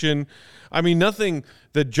transition. I mean, nothing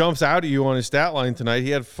that jumps out at you on his stat line tonight.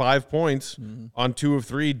 He had 5 points on 2 of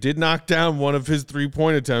 3, did knock down one of his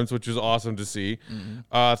 3-point attempts, which was awesome to see.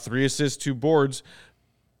 3 assists, 2 boards.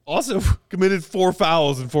 Also committed 4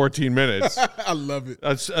 fouls in 14 minutes. I love it.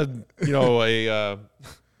 That's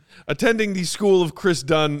a attending the school of Chris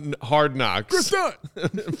Dunn hard knocks. Chris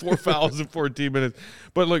Dunn. 4 fouls in 14 minutes.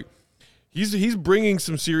 But look, he's bringing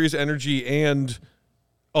some serious energy and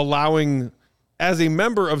allowing, as a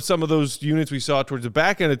member of some of those units we saw towards the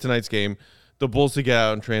back end of tonight's game, the Bulls to get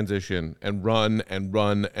out and transition and run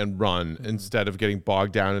instead of getting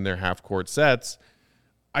bogged down in their half-court sets.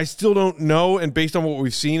 I still don't know, and based on what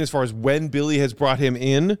we've seen as far as when Billy has brought him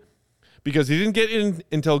in, because he didn't get in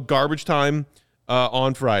until garbage time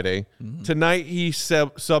on Friday. Mm-hmm. Tonight he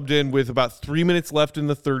subbed in with about 3 minutes left in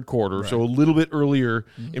the third quarter, so a little bit earlier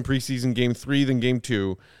in preseason Game 3 than Game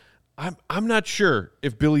 2. I'm not sure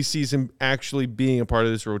if Billy sees him actually being a part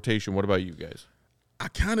of this rotation. What about you guys? I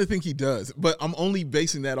kind of think he does, but I'm only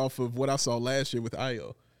basing that off of what I saw last year with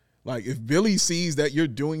Ayo. Like, if Billy sees that you're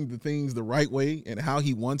doing the things the right way and how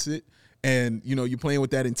he wants it, and, you know, you're playing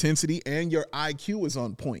with that intensity and your IQ is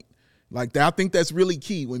on point. Like, I think that's really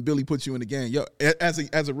key when Billy puts you in the game.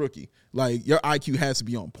 As a rookie, like, your IQ has to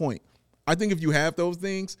be on point. I think if you have those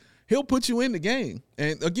things, he'll put you in the game.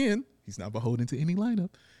 And, again, he's not beholden to any lineup.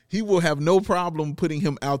 He will have no problem putting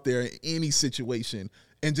him out there in any situation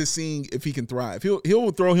and just seeing if he can thrive.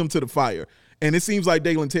 He'll throw him to the fire. And it seems like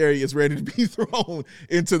Dalen Terry is ready to be thrown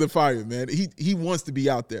into the fire, man. He wants to be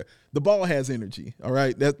out there. The ball has energy, all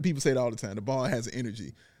right? That people say it all the time. The ball has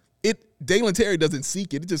energy. Dalen Terry doesn't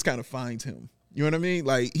seek it. It just kind of finds him. You know what I mean?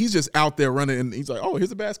 Like, he's just out there running, and he's like, oh,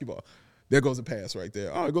 here's a basketball. There goes a pass right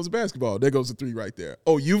there. Oh, it goes a basketball. There goes a three right there.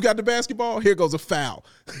 Oh, you've got the basketball? Here goes a foul.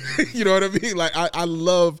 You know what I mean? Like, I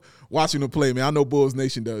love watching him play, man. I know Bulls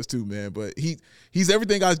Nation does too, man. But he's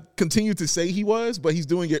everything I continue to say he was, but he's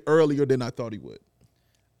doing it earlier than I thought he would.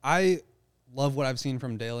 I love what I've seen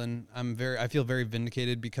from Dalen. I feel very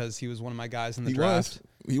vindicated because he was one of my guys in the draft.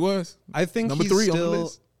 He was. I think number 3 on the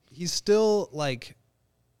list. He's still like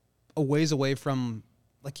a ways away from,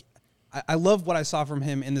 like, I love what I saw from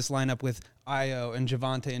him in this lineup with Ayo and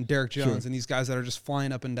Javonte and Derek Jones and these guys that are just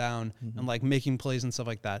flying up and down and like making plays and stuff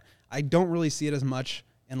like that. I don't really see it as much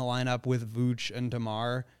in the lineup with Vooch and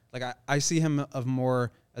DeMar. Like, I see him of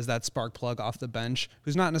more as that spark plug off the bench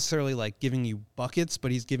who's not necessarily like giving you buckets,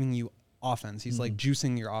 but he's giving you offense. He's like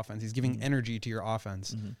juicing your offense. He's giving energy to your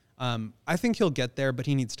offense. I think he'll get there, but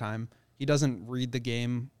he needs time. He doesn't read the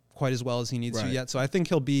game quite as well as he needs to yet. So I think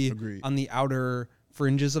he'll be on the outer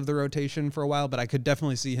fringes of the rotation for a while, but I could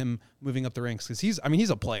definitely see him moving up the ranks because he's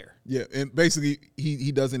a player. Yeah, and basically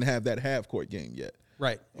he doesn't have that half-court game yet.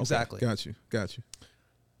 Right, exactly. Okay. Got you.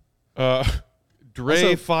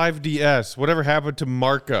 Dre 5DS, whatever happened to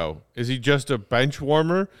Marco? Is he just a bench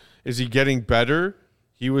warmer? Is he getting better?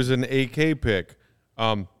 He was an AK pick.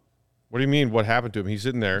 What do you mean, what happened to him? He's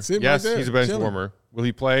sitting there. Yes, he's a bench warmer. Will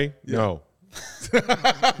he play? Yeah. No.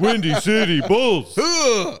 Windy City Bulls.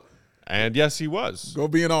 And yes, he was. Go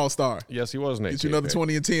be an all-star. Yes, he was an AK Get you another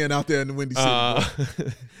 20 and 10 out there in the Windy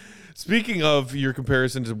City. Speaking of your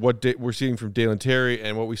comparison to what we're seeing from Dalen Terry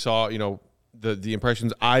and what we saw, you know, the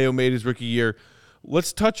impressions Ayo made his rookie year,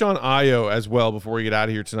 let's touch on Ayo as well before we get out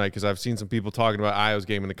of here tonight because I've seen some people talking about Ayo's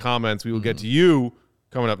game in the comments. We will get to you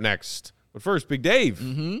coming up next. But first, Big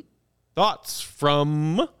Dave, thoughts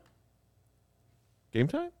from Game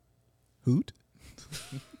Time? Hoot.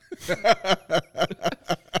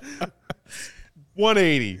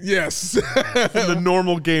 180. Yes. From the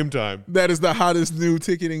normal Game Time. That is the hottest new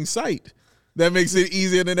ticketing site. That makes it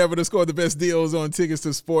easier than ever to score the best deals on tickets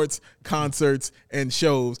to sports, concerts, and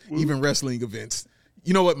shows, even wrestling events.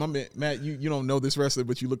 You know what, my man, Matt, you don't know this wrestler,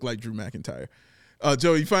 but you look like Drew McIntyre.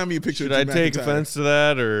 Joey, find me a picture of Drew McIntyre. Should I take offense to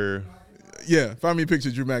that, or? Yeah, find me a picture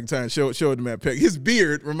of Drew McIntyre and show it to Matt Peck. His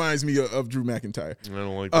beard reminds me of Drew McIntyre. I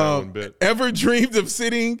don't like that one bit. Ever dreamed of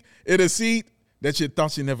sitting in a seat that you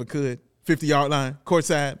thought you never could? 50-yard line,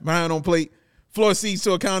 courtside, behind on plate, floor seats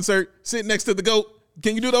to a concert, sitting next to the GOAT.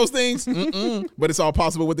 Can you do those things? But it's all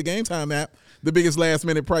possible with the Game Time app. The biggest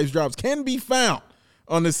last-minute price drops can be found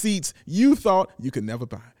on the seats you thought you could never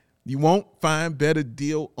buy. You won't find better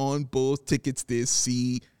deal on Bulls tickets this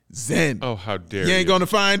season. Oh, how dare you. You ain't going to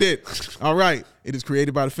find it. All right. It is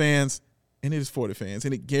created by the fans, and it is for the fans,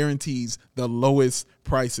 and it guarantees the lowest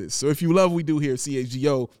prices. So if you love what we do here at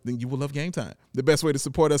CHGO, then you will love Game Time. The best way to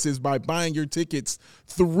support us is by buying your tickets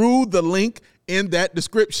through the link in that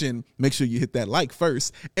description. Make sure you hit that like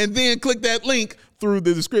first, and then click that link through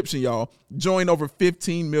the description, y'all. Join over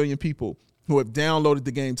 15 million people who have downloaded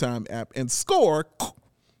the Game Time app and score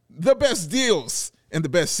the best deals and the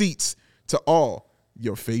best seats to all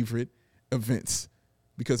your favorite events.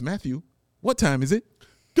 Because, Matthew, what time is it?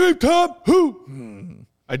 Game Time. Who?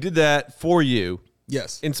 I did that for you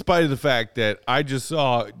Yes. In spite of the fact that I just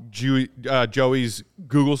saw Joey's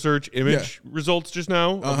Google search image results just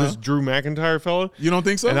now of this Drew McIntyre fella. You don't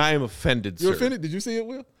think so? And I am offended, You're offended? Did you see it,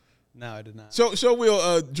 Will? No, I did not. Show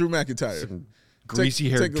Will Drew McIntyre.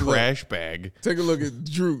 Greasy-haired trash bag. Take a look at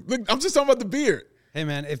Drew. Look, I'm just talking about the beard. Hey,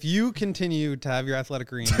 man, if you continue to have your athletic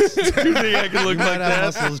greens, you think I can look like that?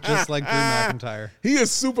 Muscles just like Drew McIntyre. He is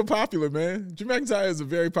super popular, man. Drew McIntyre is a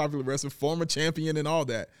very popular wrestler, former champion and all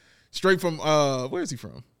that. Straight from, where is he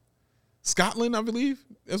from? Scotland, I believe.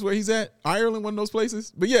 That's where he's at. Ireland, one of those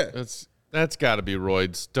places. But yeah. That's got to be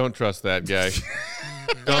roids. Don't trust that guy.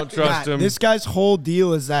 Don't trust him. This guy's whole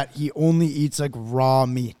deal is that he only eats like raw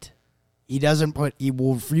meat. He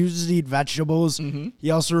refuses to eat vegetables. Mm-hmm. He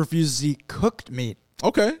also refuses to eat cooked meat.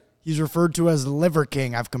 Okay. He's referred to as Liver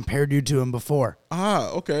King. I've compared you to him before. Ah,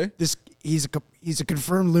 okay. He's a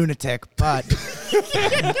confirmed lunatic, but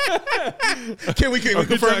can we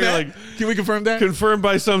confirm that? Can we confirm that? Confirmed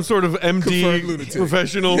by some sort of MD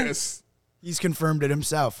professional. Yes. He's confirmed it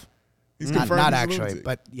himself. He's not actually,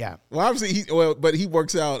 but yeah. Well, obviously, but he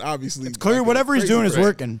works out. Obviously, it's clear whatever he's doing is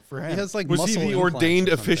working for him. He has was he the ordained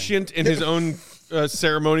officiant in his own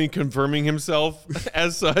ceremony, confirming himself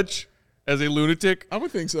as such, as a lunatic? I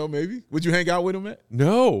would think so. Maybe. Would you hang out with him, Matt?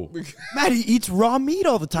 No. Matt, he eats raw meat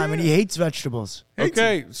all the time, and he hates vegetables.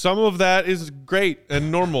 Okay, some of that is great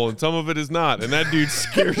and normal, and some of it is not. And that dude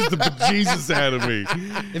scares the bejesus out of me.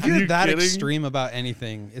 If you're that extreme about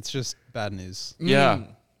anything, it's just bad news. Yeah.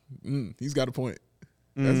 He's got a point.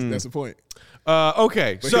 That's a point.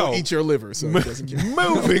 Okay, but so he'll eat your liver. So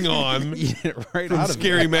moving on, eat it right from out of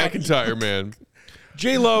Scary McIntyre, man.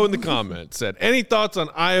 J Lo in the comments said, "Any thoughts on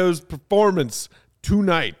Io's performance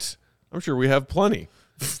tonight?" I'm sure we have plenty.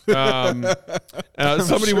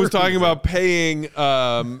 Somebody was talking about paying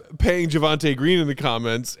Javonte Green in the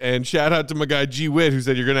comments, and shout out to my guy G Witt who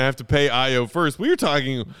said you're going to have to pay Io first. We were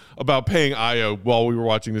talking about paying Io while we were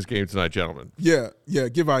watching this game tonight, gentlemen. Yeah,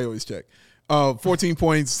 give Io his check. 14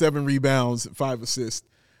 points, 7 rebounds, 5 assists.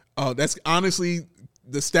 That's honestly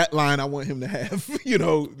the stat line I want him to have,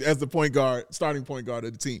 as the point guard, starting point guard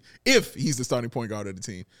of the team. If he's the starting point guard of the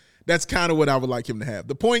team, that's kind of what I would like him to have.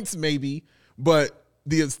 The points maybe, but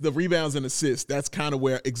the rebounds and assists, that's kind of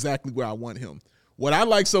exactly where I want him. What I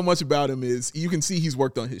like so much about him is you can see he's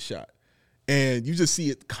worked on his shot. And you just see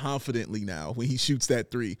it confidently now when he shoots that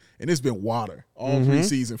three. And it's been water all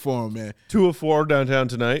preseason for him, man. 2 of 4 downtown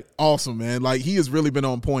tonight. Awesome, man. Like, he has really been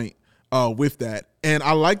on point with that. And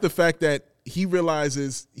I like the fact that he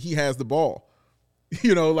realizes he has the ball.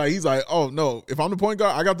 He's like, oh, no, if I'm the point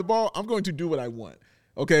guard, I got the ball, I'm going to do what I want.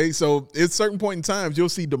 Okay, so at certain point in times, you'll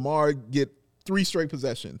see DeMar get 3 straight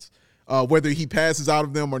possessions. Whether he passes out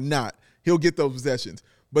of them or not, he'll get those possessions.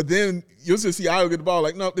 But then you'll just see Io get the ball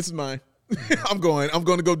like, no, this is mine. I'm going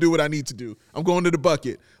to go do what I need to do. I'm going to the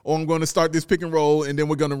bucket, or I'm going to start this pick and roll, and then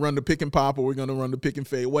we're going to run the pick and pop, or we're going to run the pick and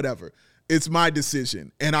fade, whatever. It's my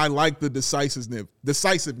decision, and I like the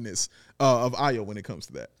decisiveness of Io when it comes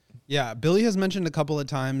to that. Yeah, Billy has mentioned a couple of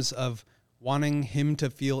times of wanting him to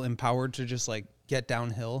feel empowered to just like get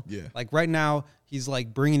downhill. Yeah. Like right now, he's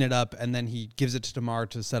like bringing it up, and then he gives it to DeMar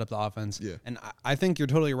to set up the offense. Yeah. And I think you're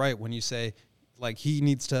totally right when you say, like, he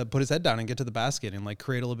needs to put his head down and get to the basket and like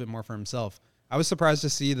create a little bit more for himself. I was surprised to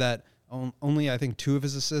see that only I think 2 of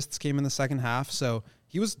his assists came in the second half. So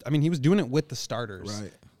he was doing it with the starters.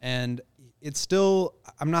 Right. And it's still,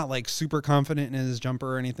 I'm not like super confident in his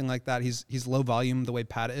jumper or anything like that. He's low volume the way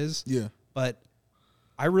Pat is. Yeah. But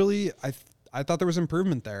I thought there was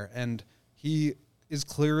improvement there, and he is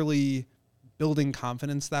clearly building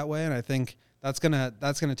confidence that way. And I think that's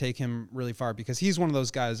gonna take him really far, because he's one of those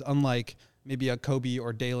guys, unlike maybe a Kobe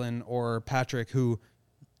or Dalen or Patrick, who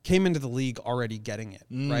came into the league already getting it,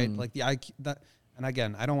 right? Like the IQ and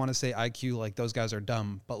again, I don't want to say IQ like those guys are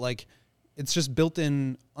dumb, but like it's just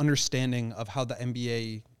built-in understanding of how the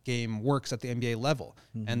NBA game works at the NBA level.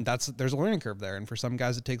 And there's a learning curve there. And for some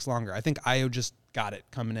guys it takes longer. I think Io just got it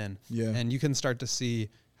coming in. Yeah. And you can start to see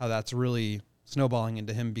how that's really snowballing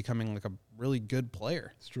into him becoming like a really good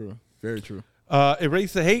player. It's true. Very true.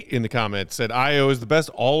 Erase the Hate in the comments said Io is the best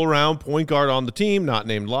all-around point guard on the team, not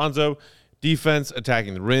named Lonzo. Defense,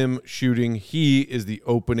 attacking the rim, shooting. He is the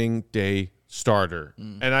opening day starter.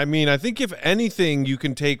 And I mean, I think if anything you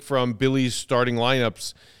can take from Billy's starting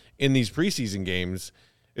lineups in these preseason games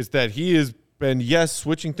is that he has been,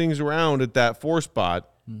 switching things around at that 4 spot.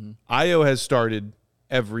 Io has started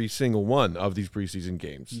every single one of these preseason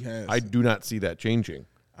games. He has. I do not see that changing.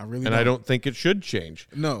 I don't think it should change.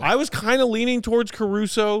 No. I was kind of leaning towards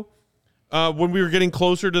Caruso when we were getting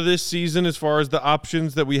closer to this season as far as the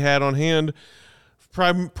options that we had on hand.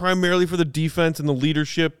 primarily for the defense and the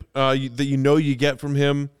leadership that you get from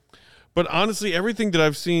him. But honestly, everything that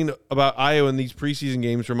I've seen about Ayo in these preseason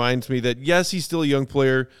games reminds me that, yes, he's still a young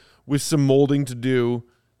player with some molding to do.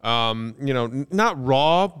 Not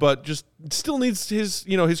raw, but just still needs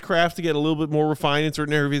his craft to get a little bit more refined in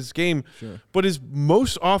certain areas of his game. Sure. But is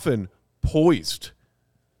most often poised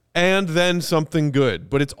and then something good.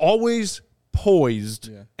 But it's always poised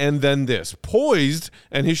and then this. Poised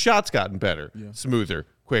and his shot's gotten better, smoother,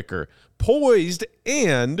 quicker. Poised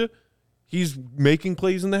and he's making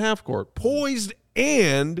plays in the half court. Poised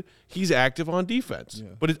and he's active on defense.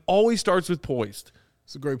 Yeah. But it always starts with poised.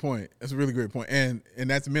 It's a great point. That's a really great point. And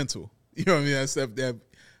that's mental. You know what I mean? That's stuff that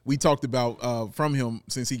we talked about from him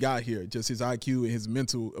since he got here, just his IQ and his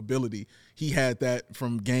mental ability. He had that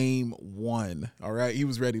from game one, all right? He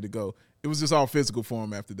was ready to go. It was just all physical for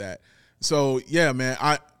him after that. So, yeah, man,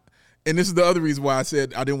 and this is the other reason why I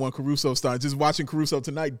said I didn't want Caruso starting. Just watching Caruso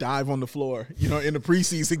tonight dive on the floor, in the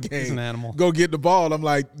preseason game. He's an animal. Go get the ball. I'm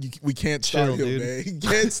like, we can't start him, dude. Man. He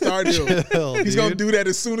can't start him. He's going to do that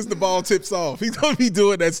as soon as the ball tips off. He's going to be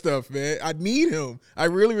doing that stuff, man. I need him. I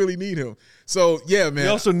really, really need him. So, yeah, man. We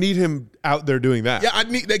also need him out there doing that. Yeah,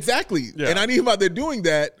 exactly. Yeah. And I need him out there doing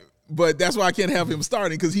that, but that's why I can't have him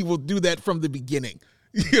starting because he will do that from the beginning.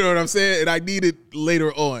 You know what I'm saying? And I need it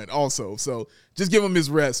later on also. So just give him his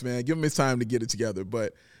rest, man. Give him his time to get it together.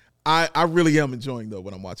 But I really am enjoying, though,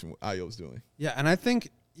 what I'm watching what Ayo's doing. Yeah, and I think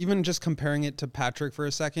even just comparing it to Patrick for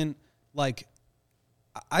a second, like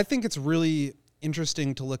I think it's really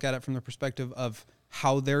interesting to look at it from the perspective of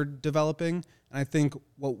how they're developing. And I think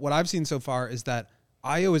what I've seen so far is that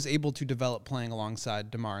Ayo is able to develop playing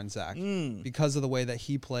alongside DeMar and Zach because of the way that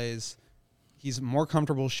he plays. He's more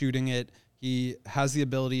comfortable shooting it. He has the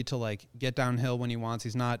ability to get downhill when he wants.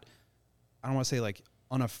 He's not, I don't want to say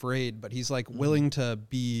unafraid, but he's willing to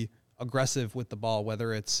be aggressive with the ball,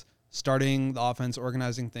 whether it's starting the offense,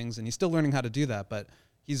 organizing things, and he's still learning how to do that, but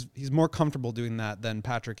he's more comfortable doing that than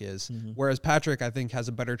Patrick is. Mm-hmm. Whereas Patrick, I think, has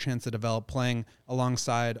a better chance to develop playing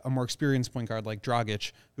alongside a more experienced point guard like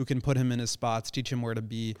Dragic, who can put him in his spots, teach him where to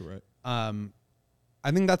be. Correct.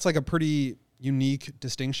 I think that's a pretty unique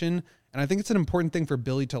distinction. And I think it's an important thing for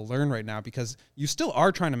Billy to learn right now because you still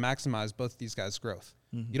are trying to maximize both these guys' growth.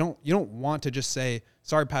 Mm-hmm. You don't want to just say,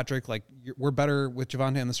 sorry, Patrick, we're better with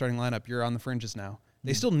Javonte in the starting lineup. You're on the fringes now. Mm-hmm.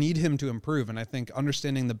 They still need him to improve. And I think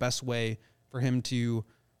understanding the best way for him to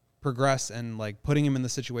progress and putting him in the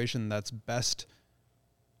situation that's best,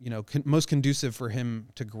 most conducive for him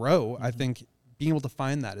to grow, I think being able to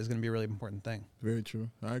find that is going to be a really important thing. Very true.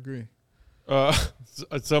 I agree.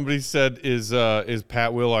 Somebody said, is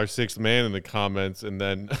Pat Will our 6th man in the comments? And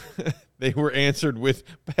then they were answered with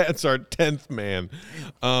Pat's our 10th man.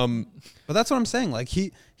 But that's what I'm saying.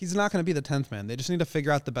 He's not going to be the 10th man. They just need to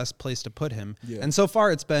figure out the best place to put him. Yeah. And so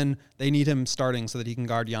far it's been, they need him starting so that he can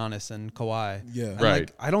guard Giannis and Kawhi. Yeah. And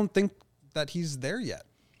right. I don't think that he's there yet.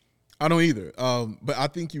 I don't either. But I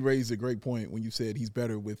think you raised a great point when you said he's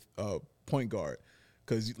better with point guard.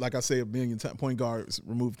 Because like I say a million times, point guards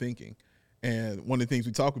remove thinking. And one of the things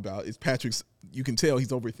we talk about is Patrick's, you can tell he's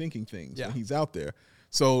overthinking things when he's out there.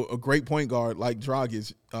 So a great point guard like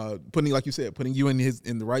Dragic, putting you in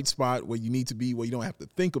the right spot where you need to be, where you don't have to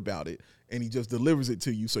think about it, and he just delivers it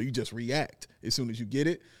to you, so you just react as soon as you get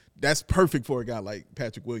it. That's perfect for a guy like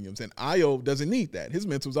Patrick Williams. And Ayo doesn't need that. His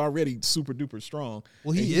mental's already super duper strong.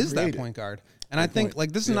 Well, he is that point guard. And I think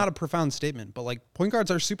this is not a profound statement, but point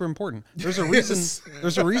guards are super important. There's a reason.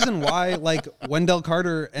 There's a reason why Wendell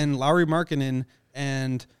Carter and Lauri Markkanen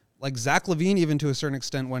and Zach LaVine, even to a certain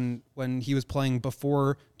extent, when he was playing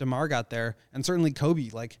before DeMar got there, and certainly Kobe,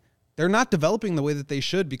 they're not developing the way that they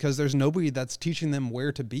should because there's nobody that's teaching them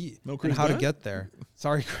where to be and how to get there.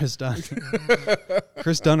 Sorry, Chris Dunn.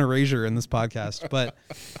 Chris Dunn erasure in this podcast, but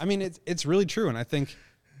I mean it's really true, and I think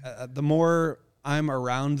the more I'm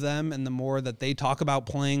around them and the more that they talk about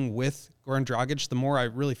playing with Goran Dragic, the more I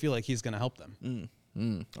really feel like he's going to help them.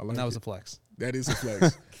 And that was a flex. That is a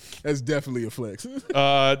flex. That's definitely a flex.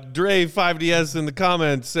 Dre 5DS in the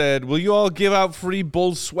comments said, will you all give out free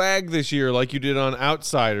Bulls swag this year like you did on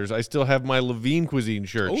Outsiders? I still have my LaVine Cuisine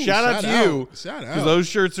shirt. Shout out to you. Shout out. Because those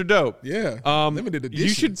shirts are dope. Yeah. Limited editions.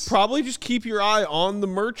 You should probably just keep your eye on the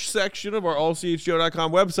merch section of our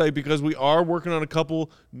allchgo.com website because we are working on a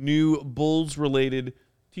couple new Bulls-related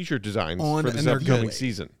T-shirt designs for this upcoming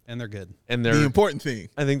season. And they're good. And they're the important thing.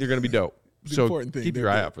 I think they're going to be dope. So keep your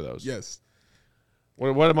eye out for those. Yes.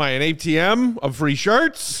 What am I, an ATM of free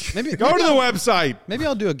shirts? Maybe go to the website. Maybe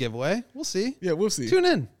I'll do a giveaway. We'll see. Yeah, we'll see. Tune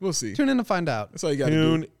in. We'll see. Tune in to find out. That's all you got to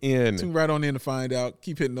do. Tune in. Tune right on in to find out.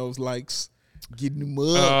 Keep hitting those likes. Getting them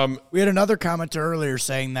up. We had another commenter earlier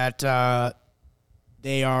saying that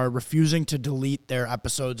they are refusing to delete their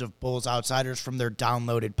episodes of Bulls Outsiders from their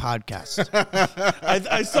downloaded podcast.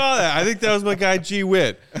 I saw that. I think that was my guy G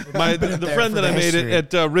Witt, the friend that I made at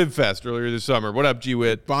Ribfest earlier this summer. What up, G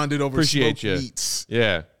Witt? Bonded over Appreciate smoked you. meats.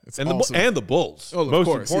 Yeah, It's and awesome. the Bulls. Oh, of most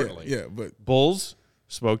course, importantly, yeah, but Bulls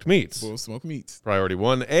smoked meats. Bulls smoked meats. Priority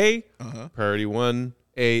 1A, priority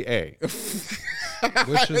 1AA.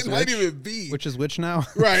 Which is It might which? even be. Which is which now?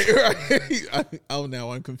 Right.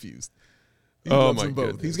 Now I'm confused. He Oh, loves my them both.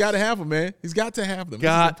 goodness. He's got to have them, man. He's got to have them. This is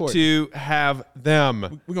Got important. to have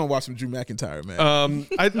them. We're going to watch some Drew McIntyre, man.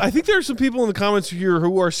 I think there are some people in the comments here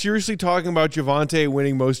who are seriously talking about Javonte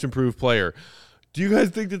winning Most Improved Player. Do you guys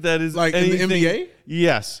think that is Like anything, in the NBA?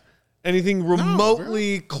 Yes. Anything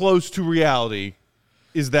remotely close to reality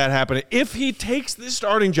is that happening? If he takes this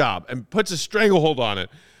starting job and puts a stranglehold on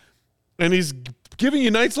it, and he's giving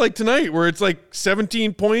you nights like tonight where it's like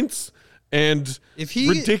 17 points and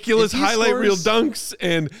ridiculous highlight reel dunks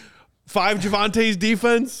and 5 Javonte's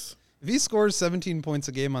defense. If he scores 17 points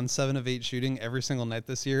a game on 7 of 8 shooting every single night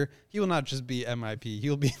this year, he will not just be MIP.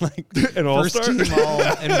 He'll be like An all-star? first team all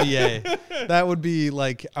NBA. That would be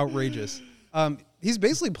like outrageous. He's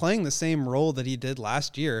basically playing the same role that he did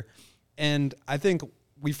last year. And I think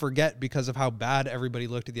we forget because of how bad everybody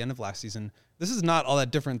looked at the end of last season. This is not all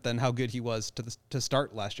that different than how good he was to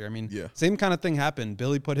start last year. I mean, same kind of thing happened.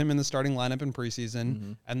 Billy put him in the starting lineup in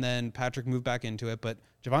preseason, and then Patrick moved back into it. But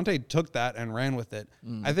Javonte took that and ran with it.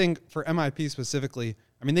 I think for MIP specifically,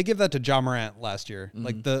 I mean, they give that to Ja Morant last year.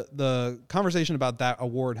 Like the conversation about that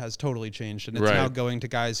award has totally changed, and it's now going to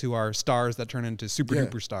guys who are stars that turn into super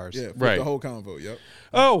duper stars. Yeah, right. The whole convo. Yep.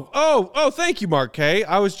 Oh! Thank you, Mark K.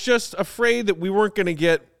 I was just afraid that we weren't going to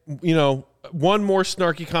get one more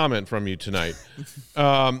snarky comment from you tonight.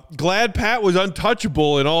 Glad Pat was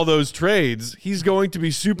untouchable in all those trades. He's going to be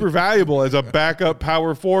super valuable as a backup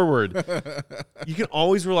power forward. You can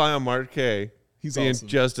always rely on Mark K. He's being awesome.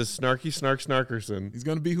 just a snarkerson. He's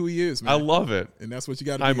going to be who he is, man. I love it. And that's what you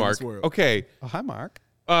got to Hi, be Mark. in this world. Okay. Oh, hi, Mark.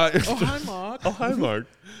 Hi, Mark. Oh, hi, Mark.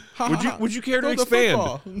 Would you care to Throw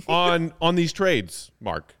the expand on these trades,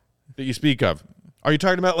 Mark, that you speak of? Are you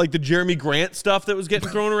talking about like the Jeremy Grant stuff that was getting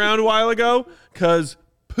thrown around a while ago? Because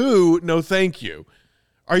no thank you.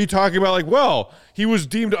 Are you talking about like, well, he was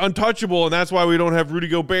deemed untouchable and that's why we don't have Rudy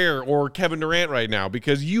Gobert or Kevin Durant right now?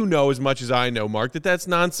 Because you know as much as I know, Mark, that's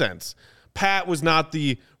nonsense. Pat was not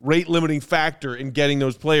the rate-limiting factor in getting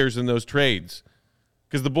those players in those trades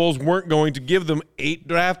because the Bulls weren't going to give them 8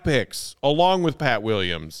 draft picks along with Pat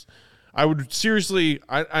Williams. I would seriously,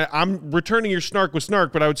 I'm returning your snark with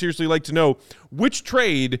snark, but I would seriously like to know which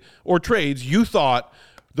trade or trades you thought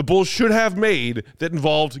the Bulls should have made that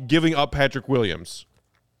involved giving up Patrick Williams.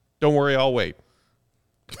 Don't worry, I'll wait.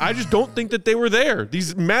 I just don't think that they were there.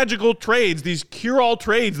 These magical trades, these cure-all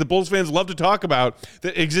trades that Bulls fans love to talk about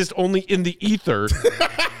that exist only in the ether.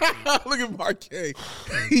 Look at Mark K.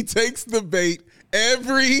 He takes the bait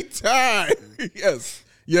every time.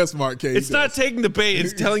 Yes, Mark K. It's not taking the bait.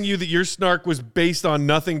 It's telling you that your snark was based on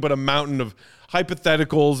nothing but a mountain of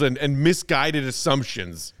hypotheticals and misguided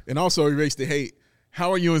assumptions. And also erase the hate.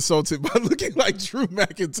 How are you insulted by looking like Drew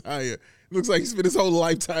McIntyre? Looks like he spent his whole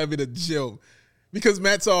lifetime in a gym. Because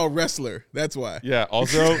Matt's all wrestler. That's why. Yeah,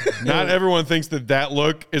 also, not everyone thinks that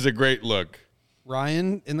look is a great look.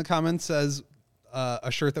 Ryan in the comments says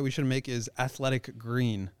a shirt that we should make is athletic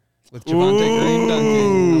green with Javonte Green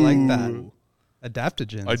dunking. I like that.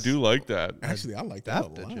 Adaptogens. I do like that. Actually, I like that a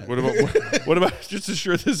lot. What about just a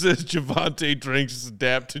shirt that says Javonte drinks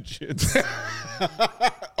adaptogens?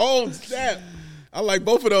 Oh, snap. I like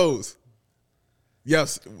both of those.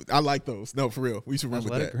 Yes, I like those. No, for real. We should run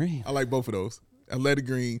with that. Green. I like both of those. Athletic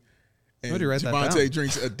Green and Somebody write that Javonte down.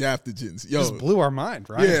 drinks adaptogens. Yo, Just blew our mind,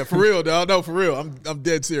 right? yeah, for real, dog. No, for real. I'm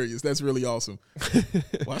dead serious. That's really awesome. Well,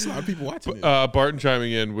 that's a lot of people watching it. Barton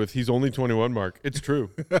chiming in with, he's only 21, Mark. It's true.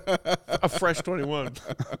 A fresh 21.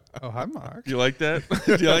 Oh, hi, Mark. Do you like that?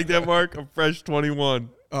 Do you like that, Mark? A fresh 21.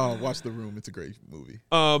 Watch The Room. It's a great movie.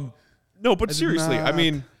 No, but seriously, I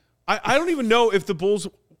mean, I don't even know if the Bulls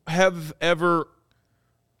have ever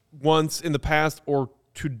once in the past or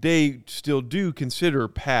today still do consider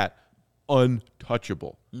Pat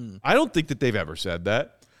untouchable. I don't think that they've ever said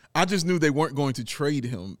that. I just knew they weren't going to trade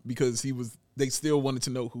him because they still wanted to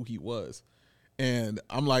know who he was. And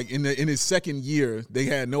I'm like, in his second year, they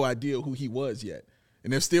had no idea who he was yet.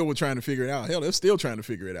 And they still were trying to figure it out. Hell, they're still trying to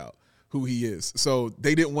figure it out, who he is. So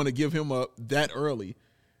they didn't want to give him up that early.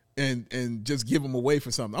 and just give him away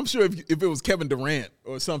for something. I'm sure if it was Kevin Durant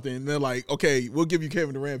or something, and they're like, okay, we'll give you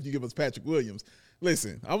Kevin Durant if you give us Patrick Williams.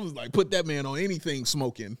 Listen, I was like, put that man on anything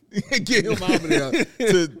smoking and get him out of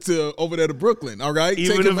there to over there to Brooklyn, all right?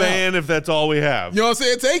 Even a van if that's all we have. You know what I'm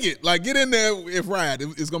saying? Take it. Like, get in there if ride.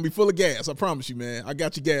 It's going to be full of gas. I promise you, man. I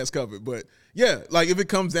got your gas covered. But, yeah, like, if it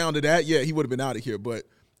comes down to that, yeah, he would have been out of here. But,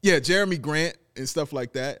 yeah, Jeremy Grant and stuff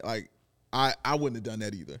like that, like, I wouldn't have done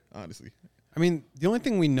that either, honestly. I mean, the only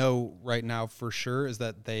thing we know right now for sure is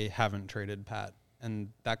that they haven't traded Pat. And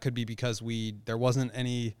that could be because there wasn't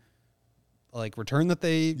any – like return that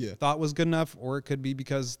they thought was good enough, or it could be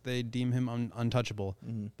because they deem him untouchable.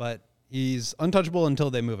 Mm-hmm. But he's untouchable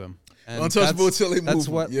until they move him. And untouchable until they move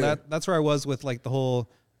him. That's where I was with like the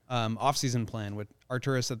whole offseason plan with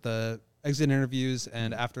Arturas at the exit interviews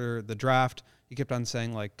and after the draft. He kept on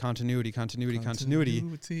saying like continuity.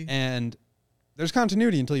 And there's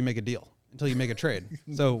continuity until you make a deal, until you make a trade.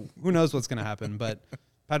 So who knows what's going to happen, but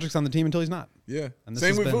Patrick's on the team until he's not. Yeah. And this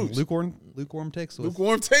Same has with been Vooch. lukewarm takes.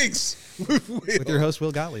 Lukewarm takes. With your host,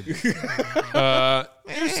 Will Gottlieb.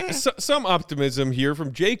 There's some optimism here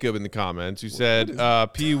from Jacob in the comments who said,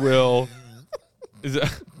 P. Will... Is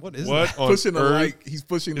that, what is what that? Pushing a like. He's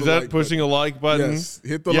pushing the like Is that pushing button. a like button? Yes.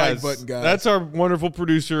 Hit the like button, guys. That's our wonderful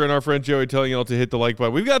producer and our friend Joey telling y'all to hit the like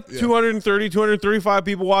button. We've got 235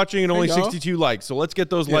 people watching and only 62 likes. So let's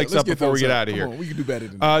get those likes up before we get out of here. We can do better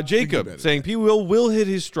than that. Jacob saying, P. Will hit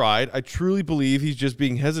his stride. I truly believe he's just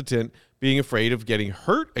being hesitant, being afraid of getting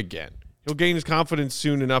hurt again. He'll gain his confidence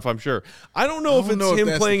soon enough, I'm sure. I don't know if it's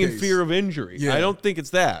him playing in fear of injury. Yeah. I don't think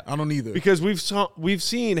it's that. I don't either. Because we've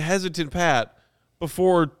seen hesitant Pat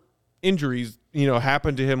before injuries,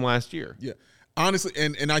 happened to him last year. Yeah. Honestly,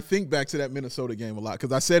 and I think back to that Minnesota game a lot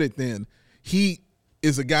because I said it then. He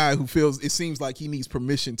is a guy who feels it seems like he needs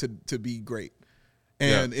permission to be great.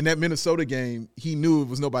 And in that Minnesota game, he knew it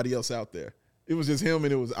was nobody else out there. It was just him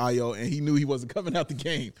and it was Ayo, and he knew he wasn't coming out the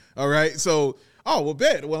game. All right? So,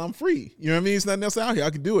 I'm free. You know what I mean? It's nothing else out here. I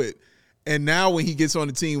can do it. And now when he gets on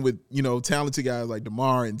the team with, talented guys like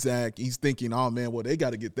DeMar and Zach, he's thinking, oh, man, well, they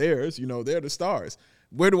got to get theirs. They're the stars.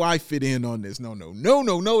 Where do I fit in on this? No.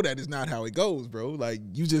 That is not how it goes, bro. Like,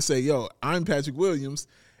 you just say, yo, I'm Patrick Williams,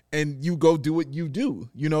 and you go do what you do.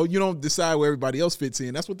 You don't decide where everybody else fits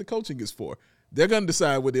in. That's what the coaching is for. They're going to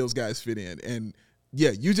decide where those guys fit in. And,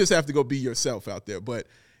 yeah, you just have to go be yourself out there. But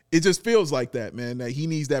it just feels like that, man, that he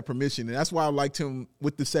needs that permission. And that's why I liked him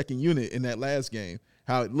with the second unit in that last game,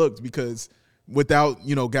 how it looked, because without,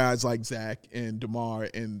 guys like Zach and DeMar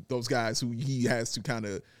and those guys who he has to kind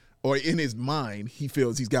of – or in his mind, he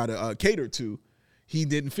feels he's got to cater to. He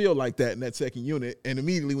didn't feel like that in that second unit. And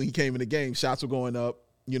immediately when he came in the game, shots were going up.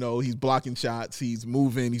 He's blocking shots. He's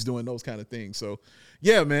moving. He's doing those kind of things. So,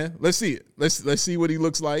 yeah, man, let's see it. Let's see what he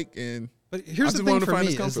looks like. But here's the thing for me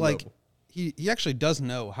is like he actually does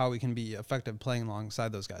know how he can be effective playing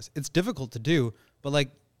alongside those guys. It's difficult to do, but like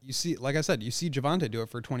you see, like I said, you see Javonte do it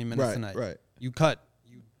for 20 minutes tonight. Right. You cut,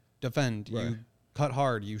 you defend, you cut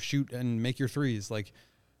hard, you shoot and make your threes. Like,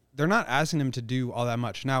 they're not asking him to do all that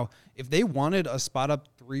much. Now, if they wanted a spot-up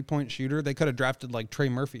three-point shooter, they could have drafted like Trey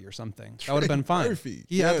Murphy or something. That would have been fine.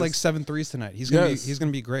 He had like 7 threes tonight. He's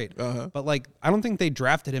gonna be great. But like, I don't think they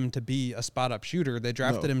drafted him to be a spot-up shooter. They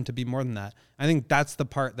drafted him to be more than that. I think that's the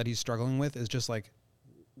part that he's struggling with is just like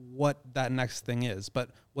what that next thing is. But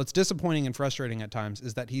what's disappointing and frustrating at times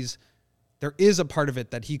is that there is a part of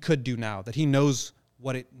it that he could do now, that he knows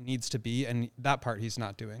what it needs to be, and that part he's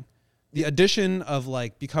not doing. The addition of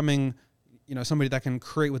like becoming, somebody that can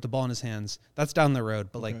create with the ball in his hands, that's down the road.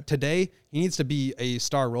 But like today, he needs to be a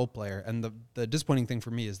star role player. And the disappointing thing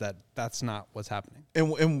for me is that that's not what's happening.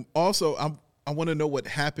 And also, I want to know what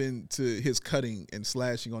happened to his cutting and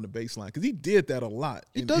slashing on the baseline, because he did that a lot.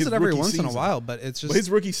 He does it every once in a while, but it's just. But his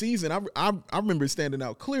rookie season, I remember it standing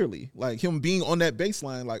out clearly, like him being on that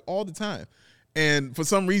baseline like all the time. And for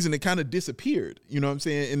some reason, it kind of disappeared, you know what I'm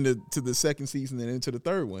saying, to the second season and into the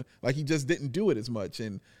third one. Like, he just didn't do it as much.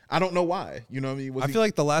 And I don't know why, you know what I mean? I feel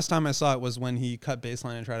like the last time I saw it was when he cut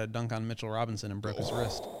baseline and tried to dunk on Mitchell Robinson and broke his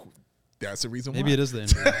wrist. That's the reason Maybe it is the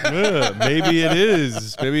injury. Maybe it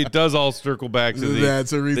is. Maybe it does all circle back to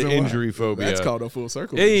the injury phobia. That's called a full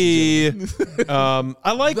circle. Hey,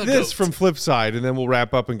 I like this from Flip Side, and then we'll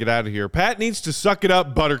wrap up and get out of here. Pat needs to suck it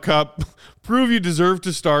up, Buttercup. Prove you deserve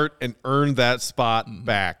to start and earn that spot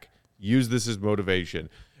back. Use this as motivation.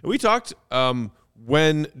 And we talked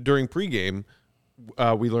when during pregame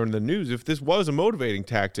we learned the news if this was a motivating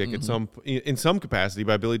tactic in some capacity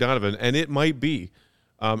by Billy Donovan, and it might be.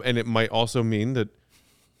 And it might also mean that,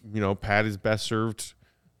 Pat is best served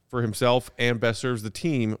for himself and best serves the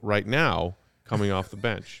team right now coming off the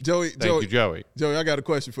bench. Joey, Thank you, Joey. Joey, I got a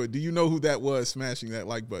question for you. Do you know who that was smashing that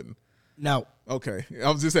like button? No. Okay. I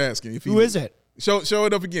was just asking. Who is it? Show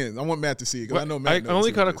it up again. I want Matt to see it because I know Matt knows. I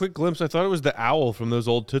only caught a quick glimpse. I thought it was the owl from those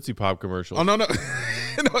old Tootsie Pop commercials. Oh, no. No,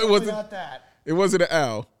 it wasn't. Not that. It wasn't an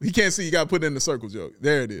owl. He can't see. You got to put it in the circle, Joey.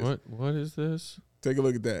 There it is. What is this? Take a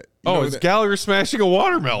look at that. It's Gallagher smashing a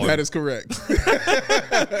watermelon. That is correct.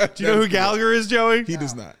 Do you know who Gallagher is, Joey? He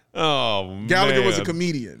does not. Oh, man. Gallagher was a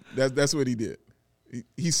comedian. That's what he did.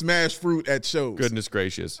 He smashed fruit at shows. Goodness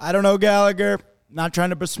gracious. I don't know Gallagher. Not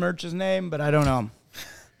trying to besmirch his name, but I don't know him.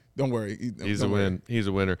 Don't worry. He's a win. He's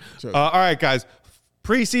a winner. Sure. All right, guys.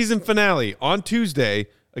 Preseason finale on Tuesday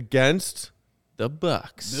against the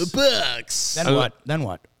Bucks. Then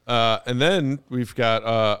what? And then we've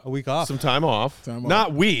got a week off. Some time off.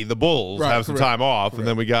 Not we, the Bulls, right, have some correct, time off. correct. And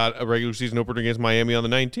then we got a regular season opener against Miami on the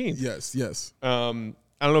 19th. Yes.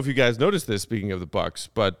 I don't know if you guys noticed this, speaking of the Bucks,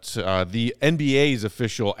 but the NBA's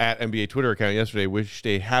official at NBA Twitter account yesterday wished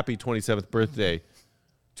a happy 27th birthday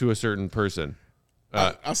to a certain person.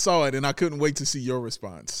 I saw it, and I couldn't wait to see your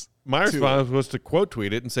response. My response was to quote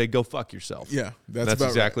tweet it and say, "Go fuck yourself." Yeah, that's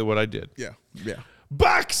exactly what I did. Yeah.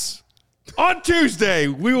 Bucks on Tuesday.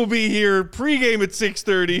 We will be here pregame at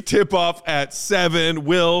 6:30, tip off at 7.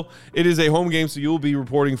 Will, it is a home game, so you'll be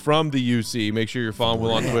reporting from the UC. Make sure you're following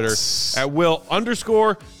Will on Twitter at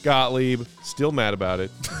Will_Gottlieb. Still mad about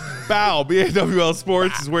it. Bow, BAWL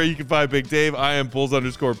Sports is where you can find Big Dave. I am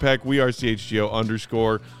Bulls_Peck. We are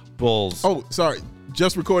CHGO_Bulls. Oh, sorry.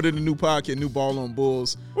 Just recorded a new podcast, New Ball on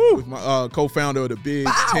Bulls, with my co-founder of the Bigs,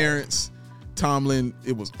 Terrence Tomlin.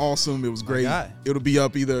 It was awesome. It was great. It'll be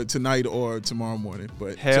up either tonight or tomorrow morning.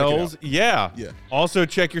 But Hells yeah. Also,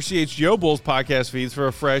 check your CHGO Bulls podcast feeds for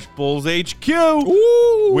a fresh Bulls HQ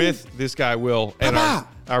with this guy, Will, and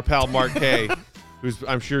our pal, Mark K., who's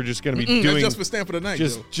I'm sure just going to be doing just for Stamp of the Night,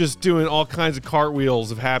 just doing all kinds of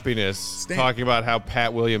cartwheels of happiness, talking about how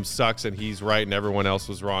Pat Williams sucks and he's right and everyone else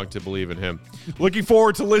was wrong to believe in him. Looking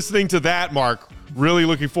forward to listening to that, Mark. Really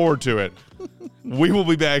looking forward to it. We will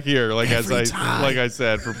be back here, like I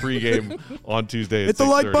said, for pregame on Tuesday. Hit the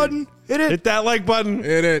like button. Hit that like button.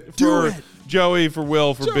 Hit it. For Joey, for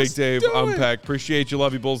Will, for Big Dave, I'm Peck. Appreciate you.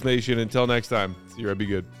 Love you, Bulls Nation. Until next time, see you. Be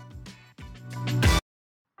good.